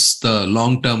provides the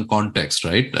long-term context,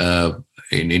 right?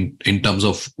 In terms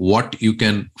of what you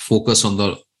can focus on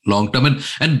the long term,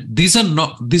 and these are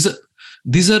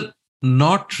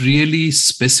not really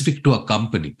specific to a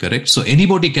company, correct? So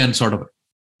anybody can sort of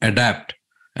adapt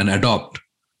and adopt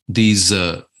these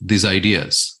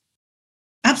ideas.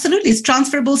 Absolutely, it's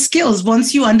transferable skills.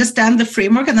 Once you understand the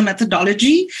framework and the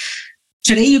methodology.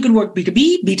 Today, you could work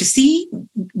B2B, B2C,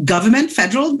 government,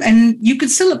 federal, and you could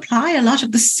still apply a lot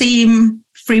of the same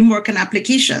framework and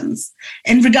applications,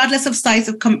 and regardless of size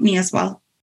of company as well.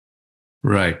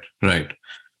 Right.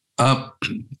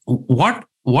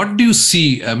 What do you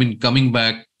see? I mean, coming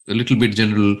back a little bit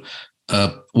general,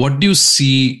 what do you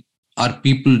see are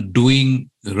people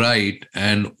doing right,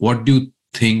 and what do you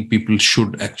think people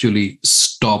should actually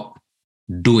stop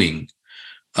doing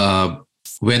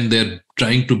when they're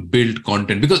trying to build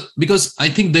content? Because I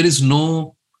think there is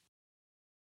no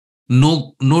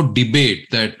debate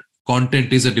that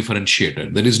content is a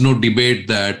differentiator. There is no debate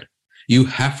that you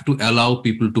have to allow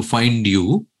people to find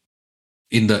you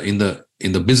in the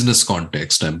business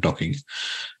context I'm talking.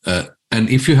 And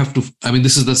if you have to, I mean,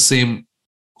 this is the same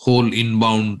whole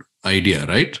inbound idea,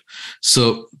 right?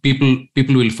 So people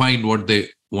will find what they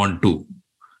want to,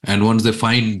 and once they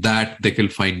find that, they can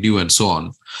find you, and so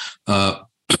on.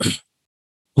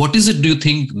 What is it do you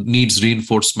think needs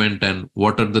reinforcement, and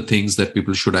what are the things that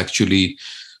people should actually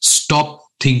stop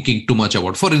thinking too much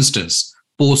about? For instance,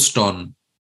 post on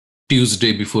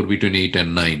Tuesday before between 8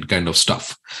 and 9 kind of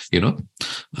stuff,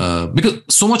 because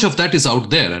so much of that is out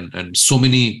there, and so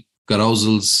many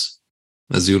carousels,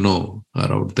 as you know,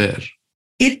 are out there.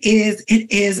 It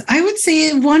is. I would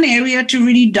say one area to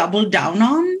really double down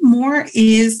on more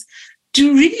is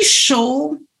to really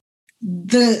show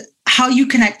the how you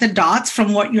connect the dots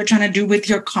from what you're trying to do with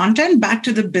your content back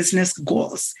to the business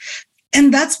goals.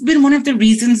 And that's been one of the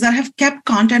reasons that have kept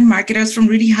content marketers from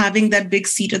really having that big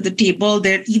seat at the table.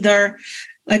 They're either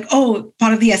like, oh,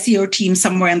 part of the SEO team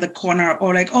somewhere in the corner,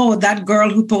 or like, oh, that girl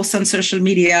who posts on social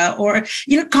media, or,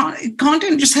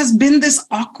 content just has been this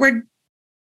awkward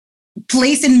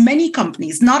place in many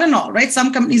companies, not in all, right?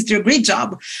 Some companies do a great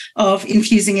job of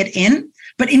infusing it in,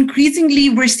 but increasingly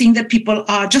we're seeing that people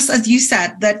are, just as you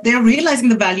said, that they're realizing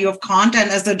the value of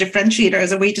content as a differentiator,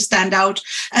 as a way to stand out,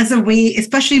 as a way,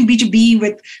 especially in B2B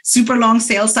with super long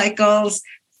sales cycles,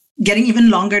 getting even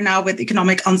longer now with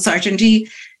economic uncertainty.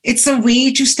 It's a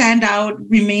way to stand out,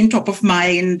 remain top of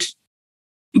mind,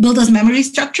 build those memory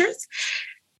structures.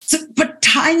 So, but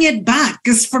tying it back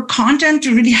is for content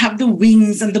to really have the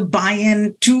wings and the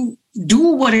buy-in to do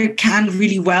what it can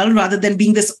really well, rather than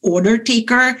being this order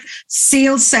taker.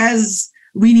 Sales says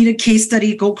we need a case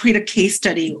study, go create a case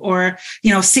study. Or,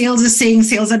 sales is saying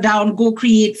sales are down, go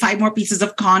create 5 more pieces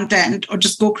of content, or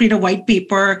just go create a white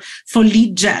paper for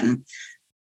lead gen.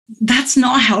 That's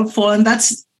not helpful. And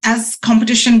that's, as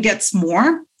competition gets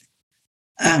more,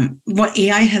 what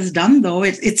AI has done, though,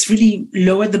 it's really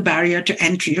lowered the barrier to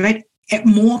entry, right?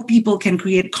 More people can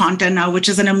create content now, which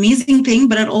is an amazing thing,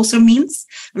 but it also means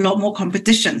a lot more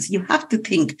competitions. You have to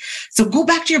think. So go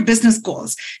back to your business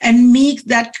goals and make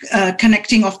that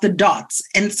connecting of the dots.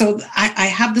 And so I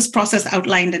have this process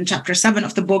outlined in chapter 7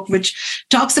 of the book, which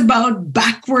talks about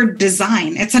backward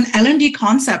design. It's an L&D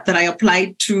concept that I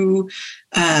applied to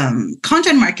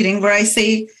content marketing, where I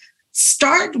say,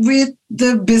 start with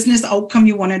the business outcome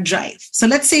you want to drive. So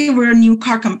let's say we're a new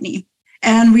car company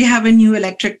and we have a new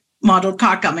electric model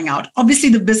car coming out. Obviously,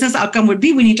 the business outcome would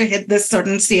be we need to hit this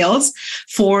certain sales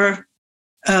for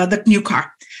the new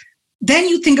car. Then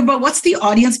you think about what's the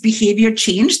audience behavior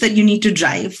change that you need to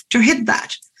drive to hit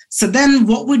that. So then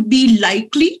what would be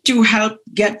likely to help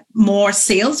get more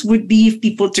sales would be if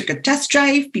people took a test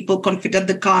drive, people configured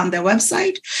the car on their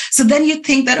website. So then you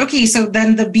think that, okay, so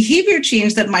then the behavior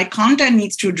change that my content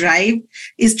needs to drive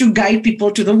is to guide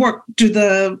people to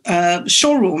the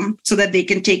showroom so that they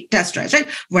can take test drives, right?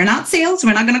 We're not sales,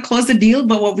 we're not going to close the deal,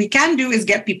 but what we can do is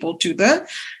get people to the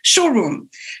showroom.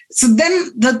 So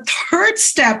then the third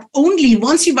step, only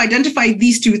once you've identified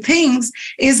these two things,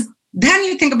 is then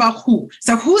you think about who.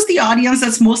 So who's the audience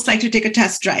that's most likely to take a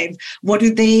test drive? What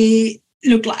do they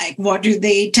look like? What do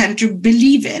they tend to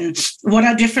believe in? What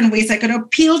are different ways I could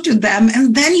appeal to them?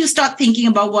 And then you start thinking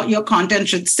about what your content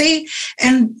should say.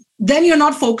 And then you're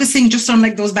not focusing just on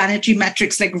like those vanity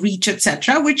metrics like reach,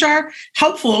 etc., which are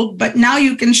helpful. But now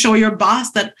you can show your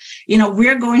boss that,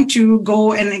 we're going to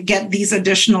go and get these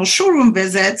additional showroom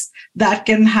visits that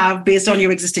can have based on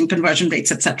your existing conversion rates,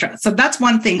 etc. So that's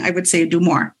one thing I would say do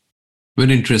more.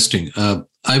 Very interesting.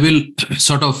 I will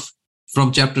sort of,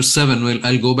 from chapter 7,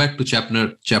 I'll go back to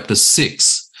chapter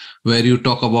 6, where you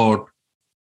talk about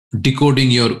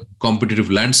decoding your competitive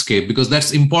landscape, because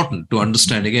that's important to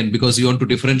understand, again, because you want to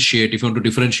differentiate. If you want to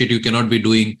differentiate, you cannot be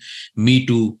doing Me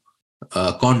Too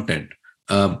content.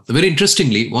 Very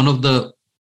interestingly, one of the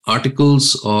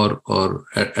articles or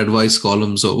advice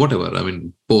columns or whatever,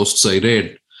 posts I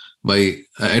read by,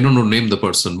 I don't know, name the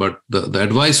person, but the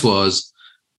advice was,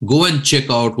 go and check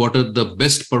out what are the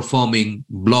best performing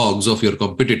blogs of your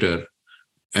competitor,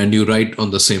 and you write on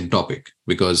the same topic,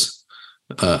 because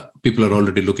people are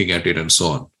already looking at it and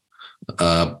so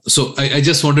on. So I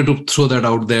just wanted to throw that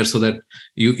out there so that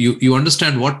you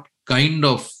understand what kind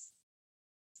of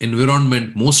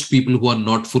environment most people who are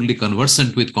not fully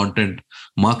conversant with content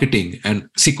marketing, and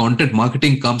see, content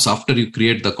marketing comes after you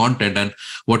create the content. And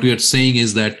what we are saying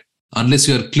is that unless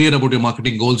you are clear about your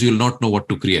marketing goals, you will not know what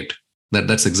to create.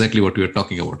 That's exactly what we are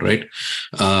talking about, right?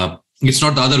 It's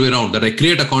not the other way around, that I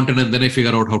create a content and then I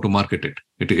figure out how to market it.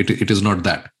 It is not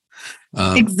that.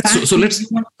 Exactly. So let's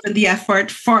put the effort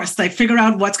first. I figure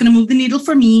out what's going to move the needle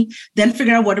for me, then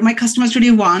figure out what do my customers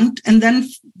really want. And then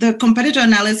the competitor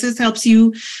analysis helps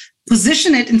you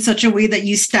position it in such a way that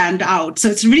you stand out. So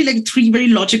it's really like 3 very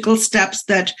logical steps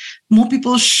that more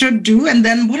people should do. And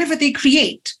then whatever they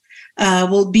create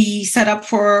will be set up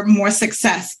for more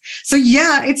success. So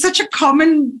yeah, it's such a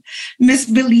common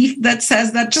misbelief that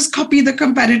says that just copy the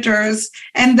competitors.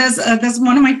 And there's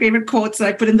one of my favorite quotes that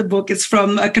I put in the book. It's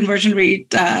from a conversion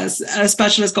rate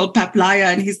specialist called Pep Laya.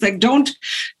 And he's like, don't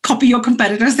copy your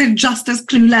competitors. They're just as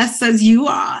clueless as you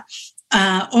are.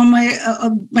 Or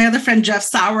my other friend, Jeff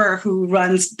Sauer, who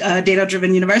runs Data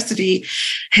Driven University,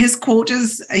 his quote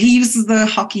is, he uses the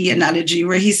hockey analogy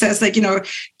where he says, like,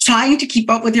 trying to keep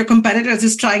up with your competitors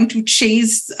is trying to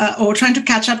chase or trying to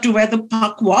catch up to where the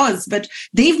puck was, but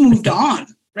they've moved on.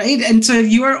 right? And so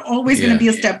you're always going to be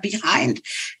a step behind.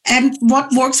 And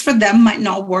what works for them might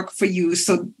not work for you.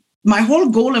 So my whole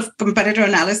goal of competitor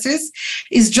analysis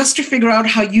is just to figure out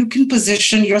how you can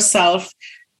position yourself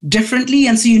differently.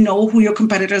 And so you know who your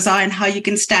competitors are and how you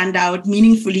can stand out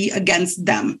meaningfully against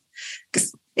them.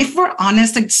 Because if we're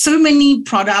honest, like so many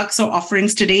products or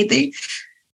offerings today,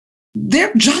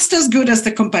 they're just as good as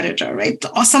the competitor, right?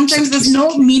 Or sometimes there's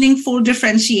no meaningful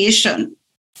differentiation,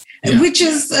 which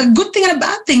is a good thing and a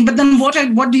bad thing. But then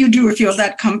what do you do if you're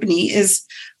that company is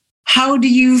how do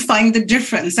you find the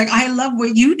difference? Like, I love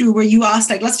what you do, where you ask,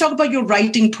 like, let's talk about your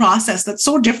writing process. That's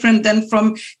so different than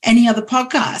from any other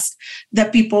podcast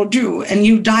that people do. And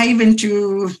you dive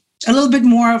into a little bit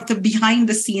more of the behind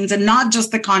the scenes and not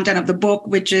just the content of the book,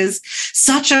 which is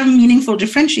such a meaningful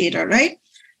differentiator, right?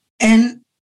 And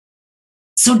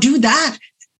so do that.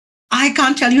 I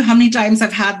can't tell you how many times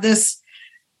I've had this.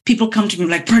 People come to me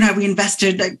like, Purna, we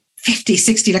invested like 50,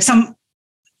 60, like some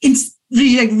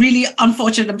really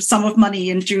unfortunate sum of money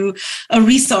into a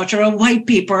research or a white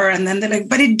paper. And then they're like,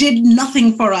 but it did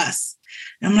nothing for us.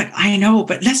 And I'm like, I know,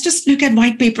 but let's just look at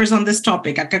white papers on this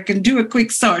topic. I can do a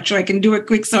quick search, or I can do a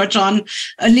quick search on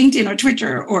LinkedIn or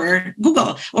Twitter or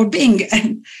Google or Bing.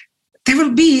 And there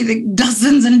will be like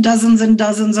dozens and dozens and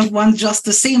dozens of ones just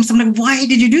the same. So I'm like, why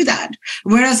did you do that?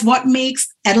 Whereas what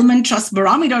makes Edelman Trust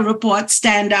Barometer report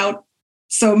stand out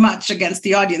so much against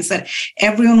the audience that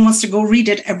everyone wants to go read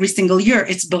it every single year?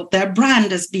 It's built their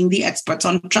brand as being the experts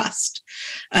on trust.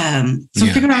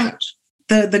 Figure out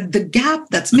the gap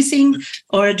that's missing,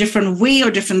 or a different way or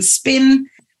different spin,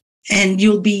 and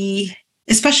you'll be,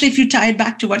 especially if you tie it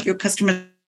back to what your customers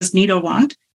need or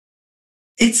want,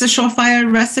 it's a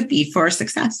surefire recipe for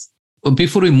success.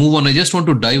 Before we move on, I just want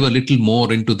to dive a little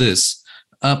more into this.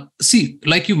 See,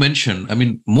 like you mentioned, I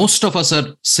mean, most of us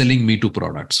are selling Me Too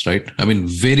products, right? I mean,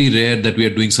 very rare that we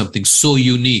are doing something so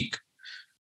unique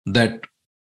that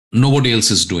nobody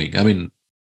else is doing. I mean,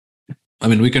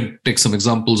 we can take some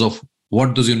examples of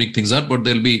what those unique things are, but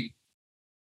there'll be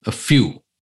a few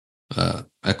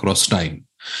across time.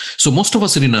 So most of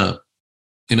us are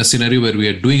in a scenario where we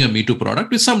are doing a Me Too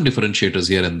product with some differentiators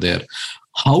here and there.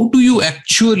 How do you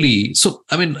actually, so,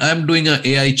 I mean, I'm doing an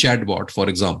AI chatbot, for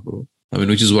example,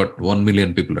 which is what 1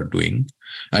 million people are doing.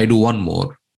 I do one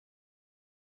more.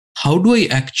 How do I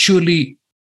actually,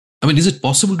 is it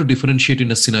possible to differentiate in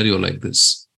a scenario like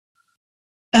this?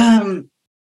 It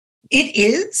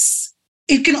is.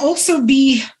 It can also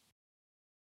be,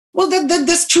 well,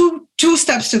 there's two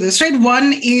steps to this, right?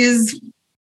 One is,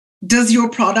 does your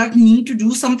product need to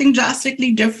do something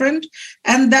drastically different?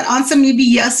 And that answer may be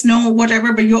yes, no,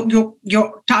 whatever, but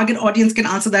your target audience can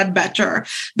answer that better.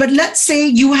 But let's say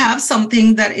you have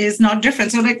something that is not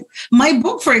different. So like my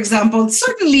book, for example,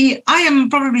 certainly I am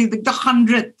probably the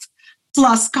 100th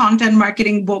plus content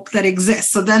marketing book that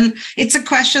exists. So then it's a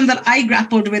question that I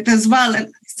grappled with as well. And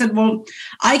I said, well,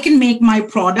 I can make my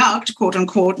product, quote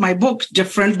unquote, my book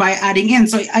different by adding in.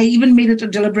 So I even made it a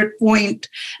deliberate point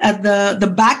at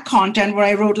the back content where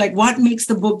I wrote like, what makes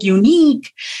the book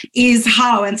unique is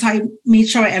how. And so I made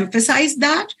sure I emphasized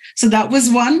that. So that was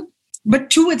one. But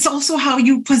two, it's also how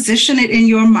you position it in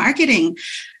your marketing.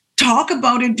 Talk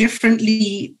about it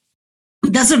differently.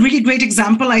 There's a really great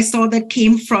example I saw that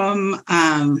came from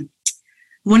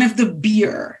one of the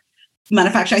beer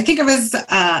manufacturers. I think it was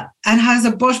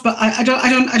Anheuser-Busch, but I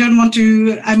don't want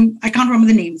to. I can't remember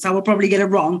the names. I will probably get it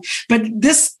wrong. But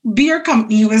this beer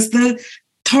company was the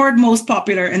third most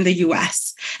popular in the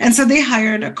US, and so they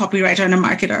hired a copywriter and a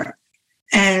marketer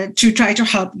to try to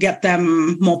help get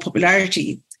them more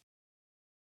popularity.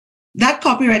 That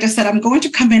copywriter said, "I'm going to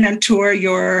come in and tour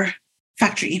your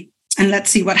factory, and let's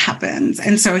see what happens."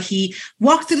 And so he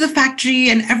walked through the factory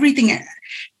and everything,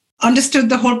 understood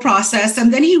the whole process.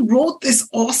 And then he wrote this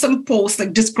awesome post,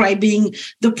 like describing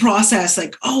the process,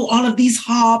 like, oh, all of these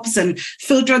hops and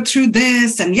filtered through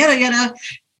this and yada, yada.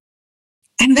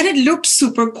 And then it looked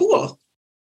super cool.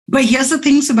 But here's the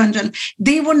thing, Subhanjan,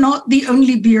 they were not the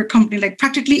only beer company. Like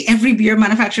practically every beer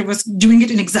manufacturer was doing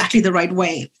it in exactly the right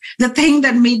way. The thing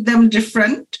that made them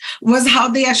different was how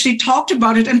they actually talked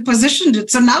about it and positioned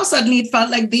it. So now suddenly it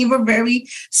felt like they were very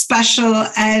special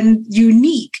and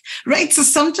unique, right? So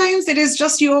sometimes it is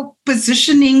just your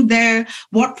positioning there,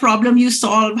 what problem you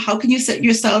solve, how can you set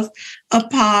yourself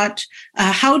apart,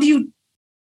 how do you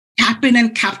tap in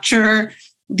and capture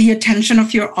the attention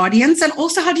of your audience, and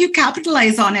also how do you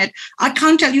capitalize on it? I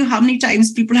can't tell you how many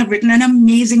times people have written an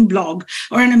amazing blog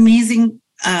or an amazing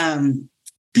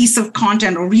piece of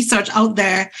content or research out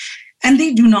there, and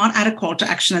they do not add a call to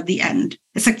action at the end.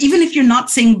 It's like, even if you're not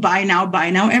saying buy now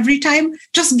every time,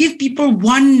 just give people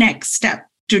one next step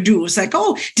to do. It's like,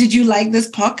 oh, did you like this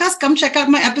podcast? Come check out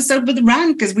my episode with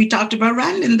Rand, because we talked about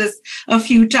Rand in this a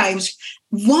few times.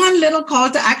 One little call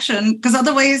to action, because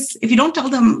otherwise, if you don't tell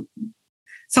them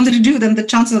something to do, then the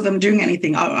chances of them doing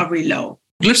anything are really low.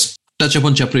 Let's touch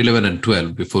upon chapter 11 and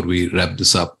 12 before we wrap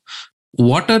this up.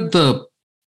 What are the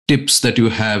tips that you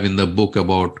have in the book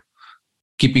about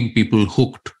keeping people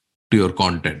hooked to your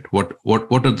content? What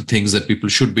are the things that people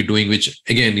should be doing, which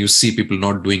again, you see people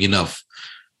not doing enough?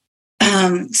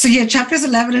 Chapters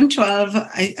 11 and 12,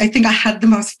 I think I had the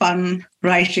most fun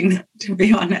writing, to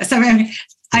be honest. I mean,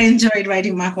 I enjoyed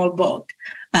writing my whole book,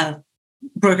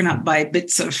 broken up by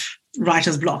bits of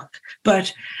writer's block.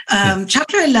 But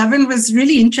chapter 11 was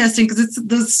really interesting because it's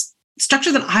this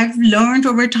structure that I've learned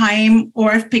over time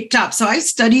or I've picked up. So I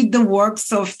studied the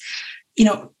works of,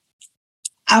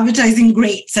 advertising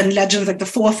greats and legends, like the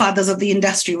forefathers of the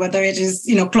industry, whether it is,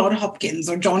 Claude Hopkins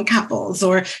or John Capels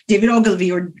or David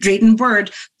Ogilvy or Drayton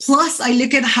Bird. Plus, I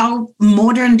look at how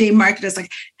modern day marketers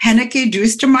like Henneke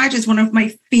Duistermaat is one of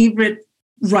my favorite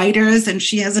writers, and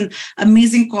she has an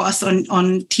amazing course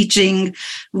on teaching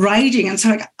writing. And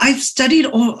so I've studied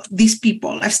all these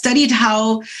people. I've studied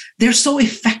how they're so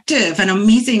effective and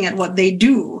amazing at what they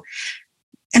do.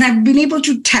 And I've been able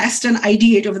to test and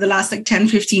ideate over the last 10,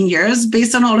 15 years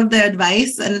based on all of their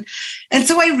advice. And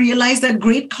so I realized that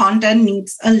great content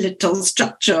needs a little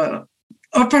structure,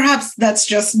 or perhaps that's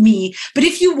just me. But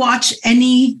if you watch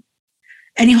any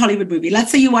Hollywood movie,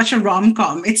 let's say you watch a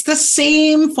rom-com, it's the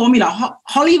same formula.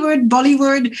 Hollywood,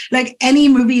 Bollywood, like any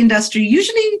movie industry,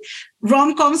 usually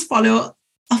rom-coms follow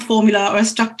a formula or a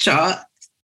structure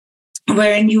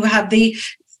wherein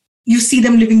you see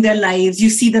them living their lives, you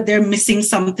see that they're missing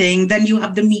something, then you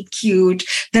have the meet cute,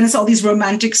 then it's all these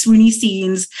romantic swoony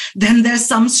scenes, then there's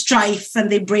some strife and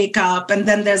they break up, and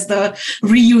then there's the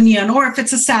reunion, or if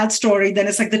it's a sad story, then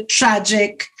it's like the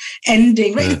tragic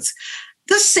ending, right? Yeah. It's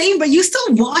the same, but you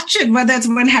still watch it, whether it's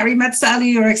When Harry Met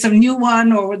Sally or some new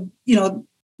one, or,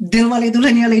 Dilwale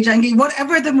Dulhaniya Le Jayenge,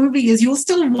 whatever the movie is, you'll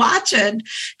still watch it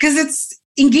because it's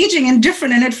engaging and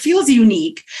different and it feels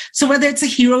unique. So whether it's a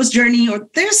hero's journey or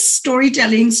there's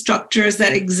storytelling structures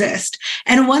that exist.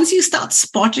 And once you start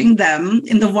spotting them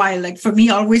in the wild, like for me,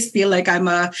 I always feel like I'm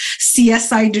a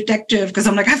CSI detective because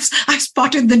I'm like, I've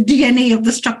spotted the DNA of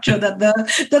the structure that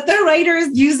the writer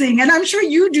is using. And I'm sure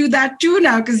you do that too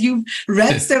now because you've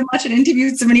read so much and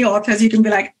interviewed so many authors, you can be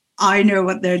like, I know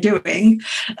what they're doing.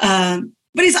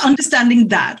 But it's understanding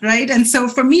that, right? And so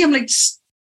for me, I'm like,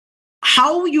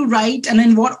 how you write and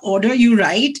in what order you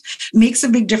write makes a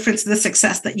big difference to the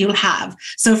success that you'll have.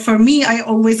 So for me, I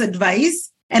always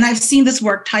advise, and I've seen this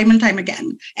work time and time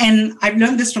again, and I've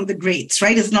learned this from the greats,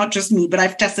 right? It's not just me, but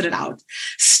I've tested it out.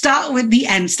 Start with the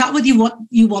end. Start with what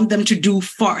you want them to do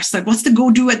first. Like, what's the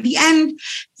go-do at the end?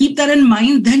 Keep that in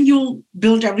mind. Then you'll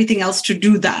build everything else to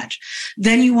do that.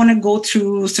 Then you want to go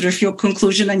through sort of your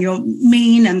conclusion and your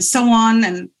main and so on.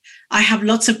 And I have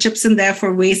lots of tips in there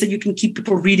for ways that you can keep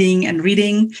people reading and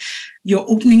reading. Your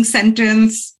opening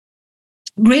sentence,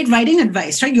 great writing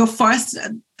advice, right? Your first,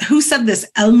 who said this?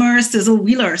 Elmer Sizzle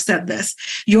Wheeler said this.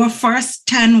 Your first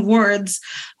 10 words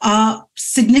are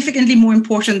significantly more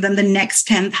important than the next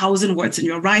 10,000 words in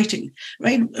your writing,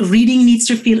 right? Reading needs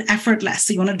to feel effortless.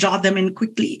 So you want to jot them in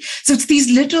quickly. So it's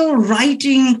these little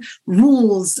writing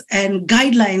rules and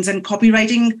guidelines and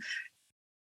copywriting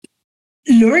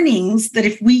learnings that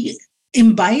if we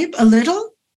imbibe a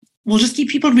little, we'll just keep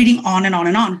people reading on and on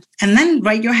and on. And then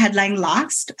write your headline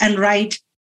last and write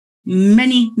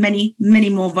many, many, many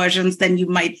more versions than you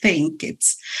might think.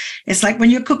 It's like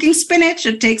when you're cooking spinach,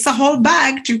 it takes a whole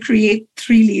bag to create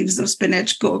 3 leaves of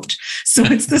spinach cooked. So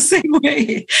it's the same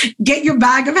way. Get your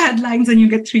bag of headlines and you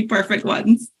get 3 perfect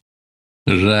ones.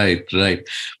 Right.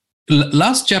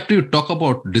 Last chapter, you talk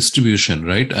about distribution,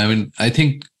 right? I mean, I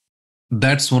think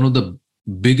that's one of the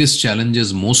biggest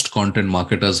challenges most content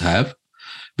marketers have,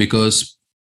 because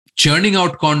churning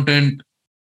out content,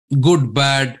 good,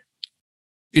 bad,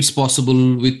 it's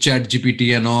possible with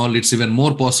ChatGPT and all. It's even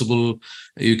more possible.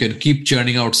 You can keep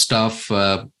churning out stuff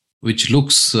which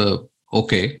looks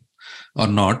okay or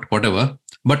not, whatever.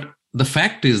 But the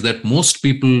fact is that most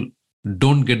people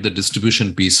don't get the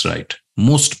distribution piece right.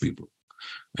 Most people.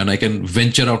 And I can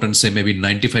venture out and say maybe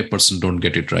 95% don't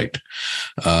get it right.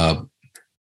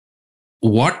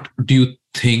 What do you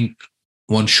think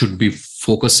one should be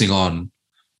focusing on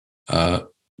to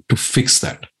fix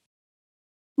that?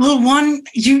 Well, one,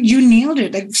 you nailed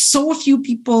it. Like, so few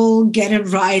people get it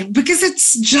right because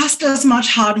it's just as much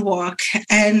hard work.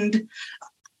 And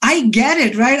I get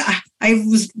it, right? I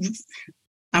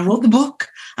wrote the book.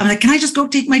 I'm like, can I just go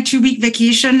take my 2-week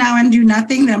vacation now and do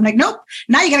nothing? And I'm like, nope,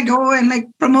 now you got to go and like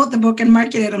promote the book and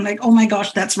market it. I'm like, oh my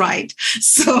gosh, that's right.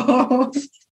 So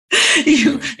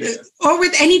or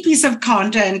with any piece of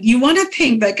content, you want to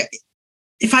think like,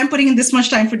 if I'm putting in this much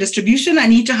time for distribution, I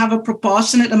need to have a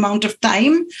proportionate amount of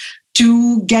time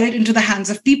to get it into the hands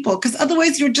of people, because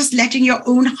otherwise you're just letting your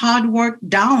own hard work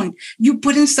down. You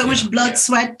put in so much blood,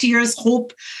 sweat, tears,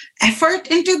 hope, effort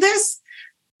into this,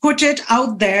 put it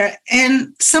out there.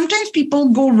 And sometimes people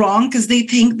go wrong because they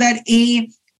think that I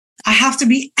have to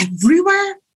be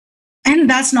everywhere. And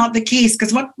that's not the case,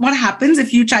 because what happens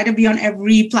if you try to be on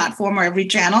every platform or every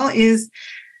channel is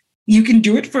you can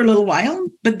do it for a little while,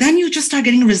 but then you just start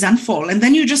getting resentful and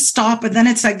then you just stop. And then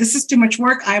it's like, this is too much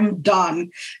work. I'm done.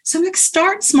 So like,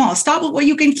 start small, start with what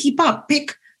you can keep up.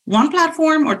 Pick one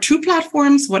platform or 2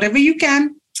 platforms, whatever you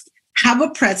can. Have a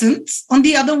presence on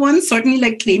the other one. Certainly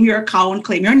like claim your account,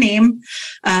 claim your name.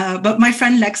 But my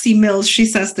friend Lexi Mills, she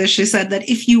says this. She said that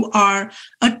if you are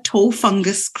a toe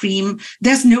fungus cream,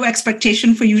 there's no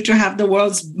expectation for you to have the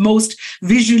world's most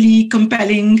visually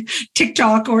compelling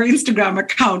TikTok or Instagram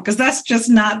account, because that's just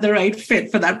not the right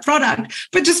fit for that product.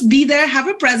 But just be there, have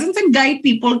a presence, and guide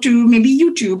people to maybe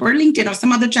YouTube or LinkedIn or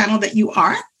some other channel that you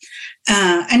are,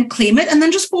 and claim it. And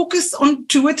then just focus on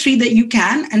 2 or 3 that you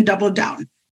can and double down.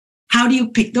 How do you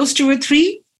pick those 2 or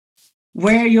 3?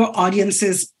 Where your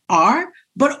audiences are,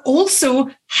 but also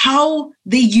how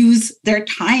they use their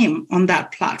time on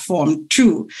that platform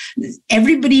too.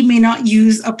 Everybody may not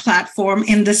use a platform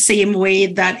in the same way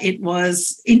that it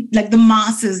was like the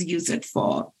masses use it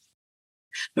for,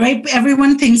 right?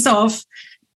 Everyone thinks of,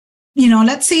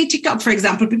 let's say TikTok, for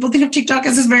example. People think of TikTok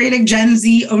as this very like Gen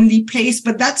Z only place,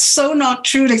 but that's so not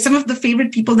true. Like some of the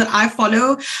favorite people that I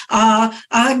follow are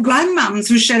grandmoms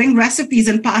who are sharing recipes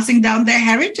and passing down their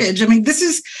heritage. I mean, this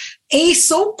is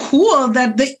so cool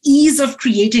that the ease of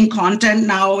creating content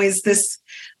now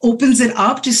opens it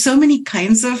up to so many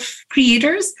kinds of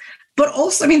creators. But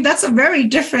also, I mean, that's a very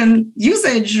different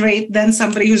usage rate than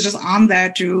somebody who's just on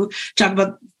there to talk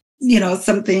about,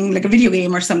 something like a video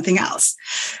game or something else.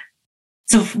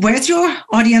 So where's your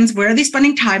audience? Where are they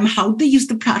spending time? How do they use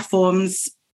the platforms?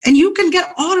 And you can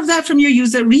get all of that from your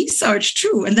user research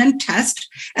too, and then test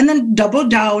and then double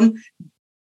down.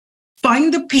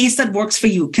 Find the pace that works for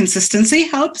you. Consistency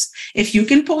helps. If you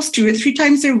can post 2 or 3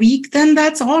 times a week, then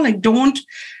that's all. Like, don't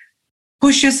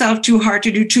push yourself too hard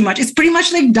to do too much. It's pretty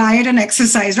much like diet and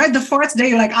exercise, right? The first day,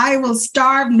 you're like, I will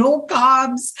starve, no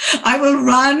carbs, I will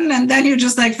run. And then you're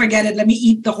just like, forget it, let me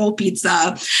eat the whole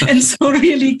pizza. And so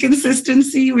really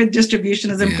consistency with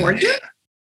distribution is important.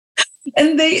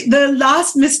 And the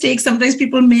last mistake sometimes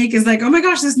people make is like, oh my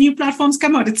gosh, this new platform's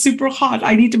come out. It's super hot.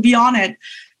 I need to be on it.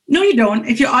 No, you don't.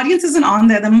 If your audience isn't on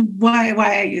there, then why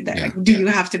are you there? Do you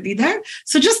have to be there?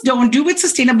 So just don't. Do what's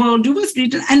sustainable, do what's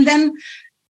needed, and then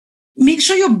make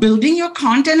sure you're building your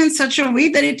content in such a way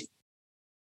that it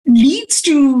leads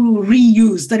to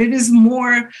reuse, that it is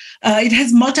more, it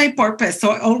has multi-purpose.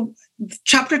 So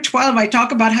chapter 12, I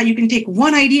talk about how you can take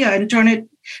one idea and turn it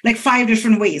like 5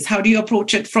 different ways. How do you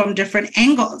approach it from different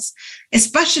angles,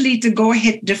 especially to go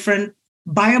hit different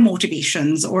buyer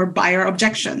motivations or buyer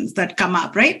objections that come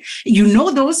up, right? You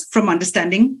know those from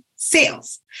understanding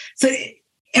sales. So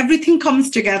everything comes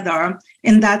together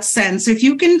in that sense. If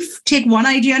you can take one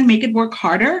idea and make it work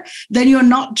harder, then you're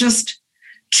not just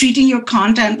treating your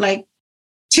content like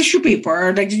tissue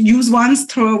paper, like use once,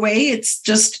 throw away. It's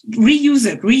just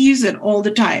reuse it all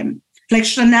the time. Like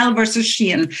Chanel versus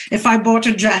Shein. If I bought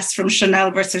a dress from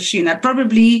Chanel versus Shein, I'd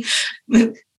probably,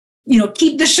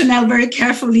 keep the Chanel very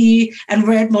carefully and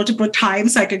wear it multiple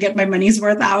times so I could get my money's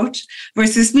worth out,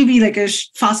 versus maybe like a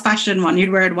fast fashion one.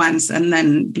 You'd wear it once and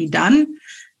then be done.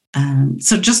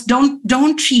 So just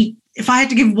don't treat, if I had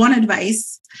to give one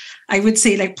advice, I would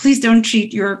say, like, please don't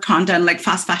treat your content like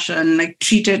fast fashion, like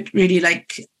treat it really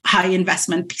like high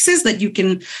investment pieces that you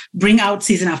can bring out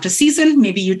season after season.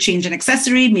 Maybe you change an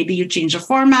accessory, maybe you change a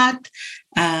format,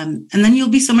 and then you'll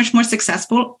be so much more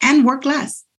successful and work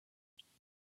less.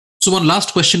 So one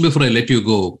last question before I let you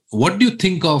go. What do you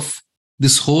think of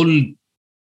this whole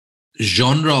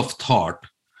genre of thought,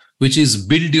 which is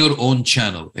build your own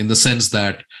channel, in the sense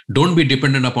that don't be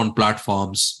dependent upon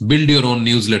platforms, build your own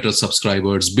newsletter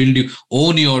subscribers,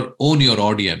 own your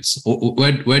audience?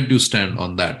 Where do you stand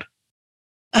on that?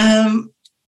 I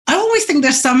always think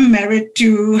there's some merit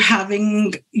to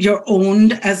having your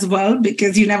own as well,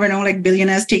 because you never know, like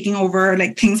billionaires taking over,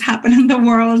 like things happen in the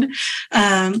world.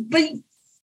 But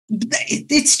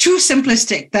it's too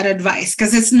simplistic, that advice,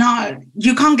 because it's not,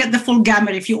 you can't get the full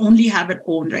gamut if you only have it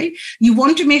owned, right? You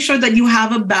want to make sure that you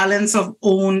have a balance of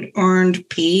owned, earned,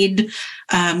 paid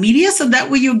media, so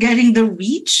that way you're getting the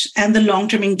reach and the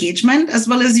long-term engagement, as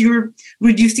well as you're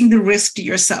reducing the risk to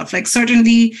yourself. Like,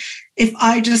 certainly if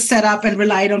I just set up and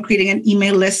relied on creating an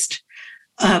email list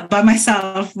by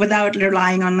myself without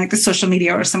relying on like a social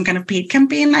media or some kind of paid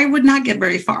campaign, I would not get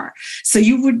very far. So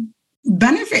you would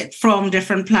benefit from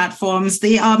different platforms.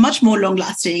 They are much more long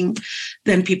lasting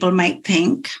than people might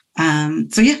think.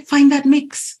 So yeah, find that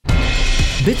mix.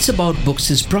 Bits About Books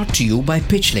is brought to you by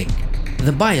PitchLink,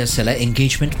 the buyer-seller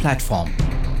engagement platform.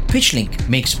 PitchLink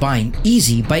makes buying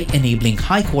easy by enabling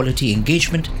high-quality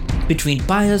engagement between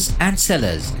buyers and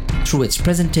sellers through its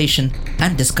presentation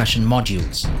and discussion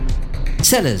modules.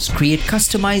 Sellers create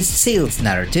customized sales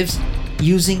narratives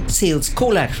using sales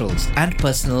collaterals and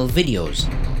personal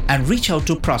videos, and reach out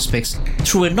to prospects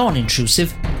through a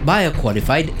non-intrusive,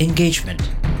 buyer-qualified engagement.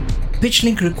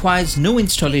 PitchLink requires no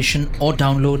installation or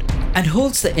download and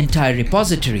holds the entire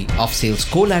repository of sales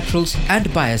collaterals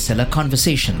and buyer-seller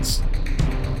conversations.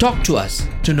 Talk to us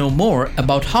to know more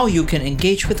about how you can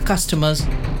engage with customers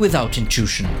without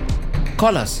intrusion.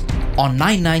 Call us on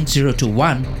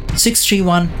 99021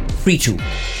 631 32.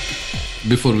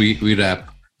 Before we wrap,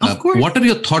 Of course. what are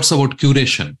your thoughts about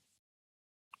curation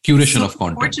of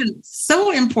content?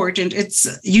 So important.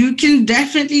 You can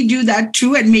definitely do that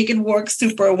too and make it work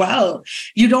super well.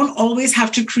 You don't always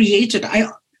have to create it.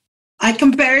 I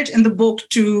compare it in the book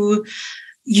to,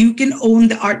 you can own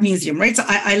the art museum, right? So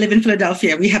I live in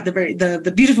Philadelphia. We have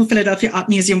the beautiful Philadelphia Art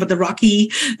Museum with the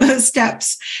rocky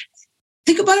steps.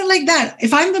 Think about it like that.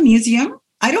 If I'm the museum,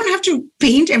 I don't have to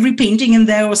paint every painting in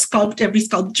there or sculpt every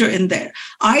sculpture in there.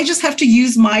 I just have to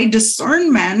use my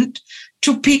discernment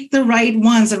to pick the right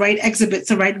ones, the right exhibits,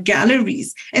 the right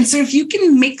galleries. And so if you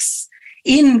can mix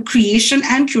in creation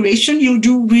and curation, you'll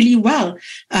do really well.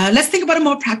 Let's think about a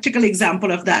more practical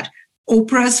example of that.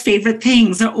 Oprah's favorite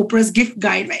things, or Oprah's gift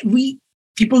guide. Right?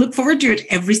 People look forward to it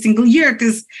every single year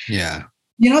because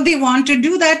they want to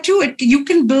do that too. You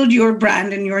can build your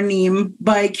brand and your name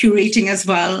by curating as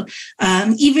well.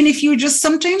 Even if you just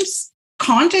sometimes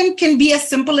content can be as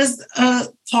simple as a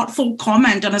thoughtful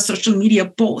comment on a social media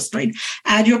post, right?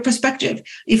 Add your perspective.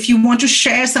 If you want to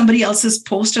share somebody else's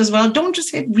post as well, don't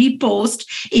just hit repost.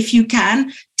 If you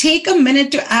can, take a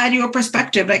minute to add your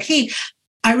perspective. Like, hey,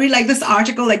 I really like this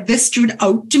article, like this stood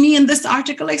out to me in this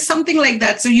article, like something like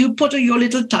that. So you put your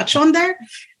little touch on there,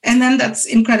 and then that's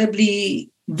incredibly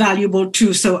valuable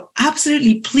too. So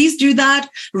absolutely, please do that.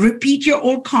 Repeat your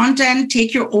old content,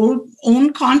 take your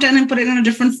own content and put it in a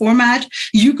different format.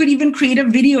 You could even create a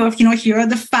video of, here are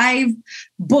the 5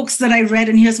 books that I read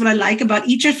and here's what I like about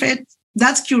each of it.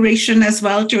 That's curation as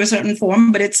well to a certain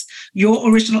form, but it's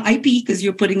your original IP because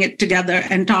you're putting it together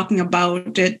and talking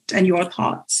about it and your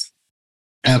thoughts.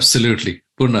 Absolutely.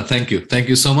 Purna, thank you. Thank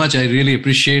you so much. I really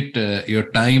appreciate your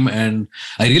time, and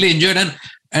I really enjoyed it.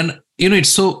 And it's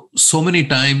so many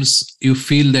times you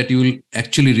feel that you will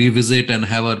actually revisit and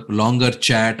have a longer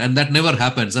chat, and that never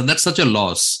happens. And that's such a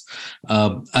loss.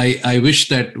 I wish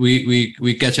that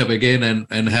we catch up again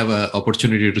and have an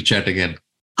opportunity to chat again.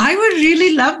 I would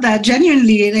really love that,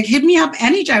 genuinely. Like, hit me up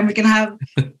anytime. We can have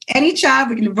any chat.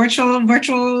 We can do virtual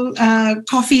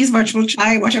coffees, virtual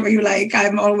chai, whatever you like.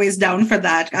 I'm always down for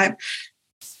that.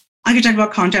 I can talk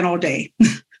about content all day.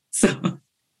 So,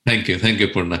 Thank you,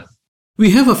 Purna.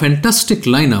 We have a fantastic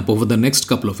lineup over the next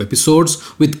couple of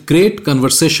episodes with great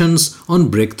conversations on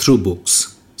breakthrough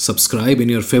books. Subscribe in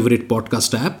your favorite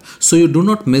podcast app so you do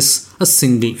not miss a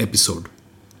single episode.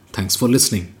 Thanks for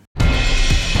listening.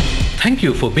 Thank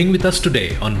you for being with us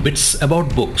today on Bits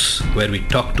About Books, where we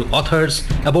talk to authors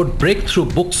about breakthrough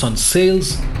books on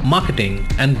sales, marketing,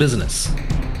 and business.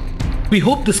 We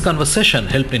hope this conversation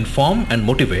helped inform and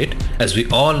motivate as we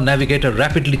all navigate a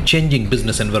rapidly changing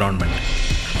business environment.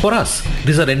 For us,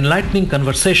 these are enlightening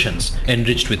conversations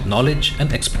enriched with knowledge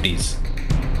and expertise.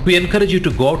 We encourage you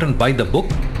to go out and buy the book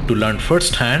to learn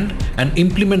firsthand and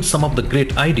implement some of the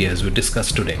great ideas we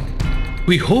discussed today.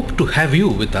 We hope to have you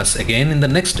with us again in the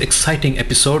next exciting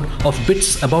episode of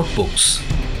Bits About Books.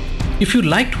 If you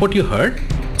liked what you heard,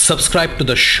 subscribe to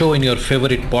the show in your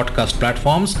favorite podcast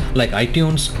platforms like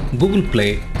iTunes, Google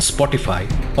Play, Spotify,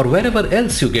 or wherever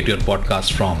else you get your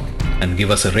podcast from, and give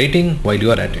us a rating while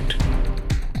you are at it.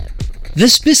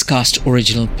 This Bizcast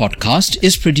original podcast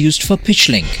is produced for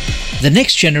PitchLink, the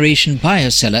next generation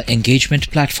buyer-seller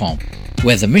engagement platform,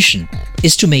 where the mission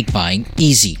is to make buying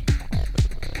easy.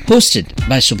 Hosted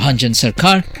by Subhanjan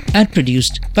Sarkar and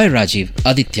produced by Rajiv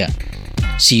Aditya.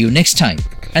 See you next time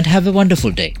and have a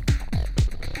wonderful day.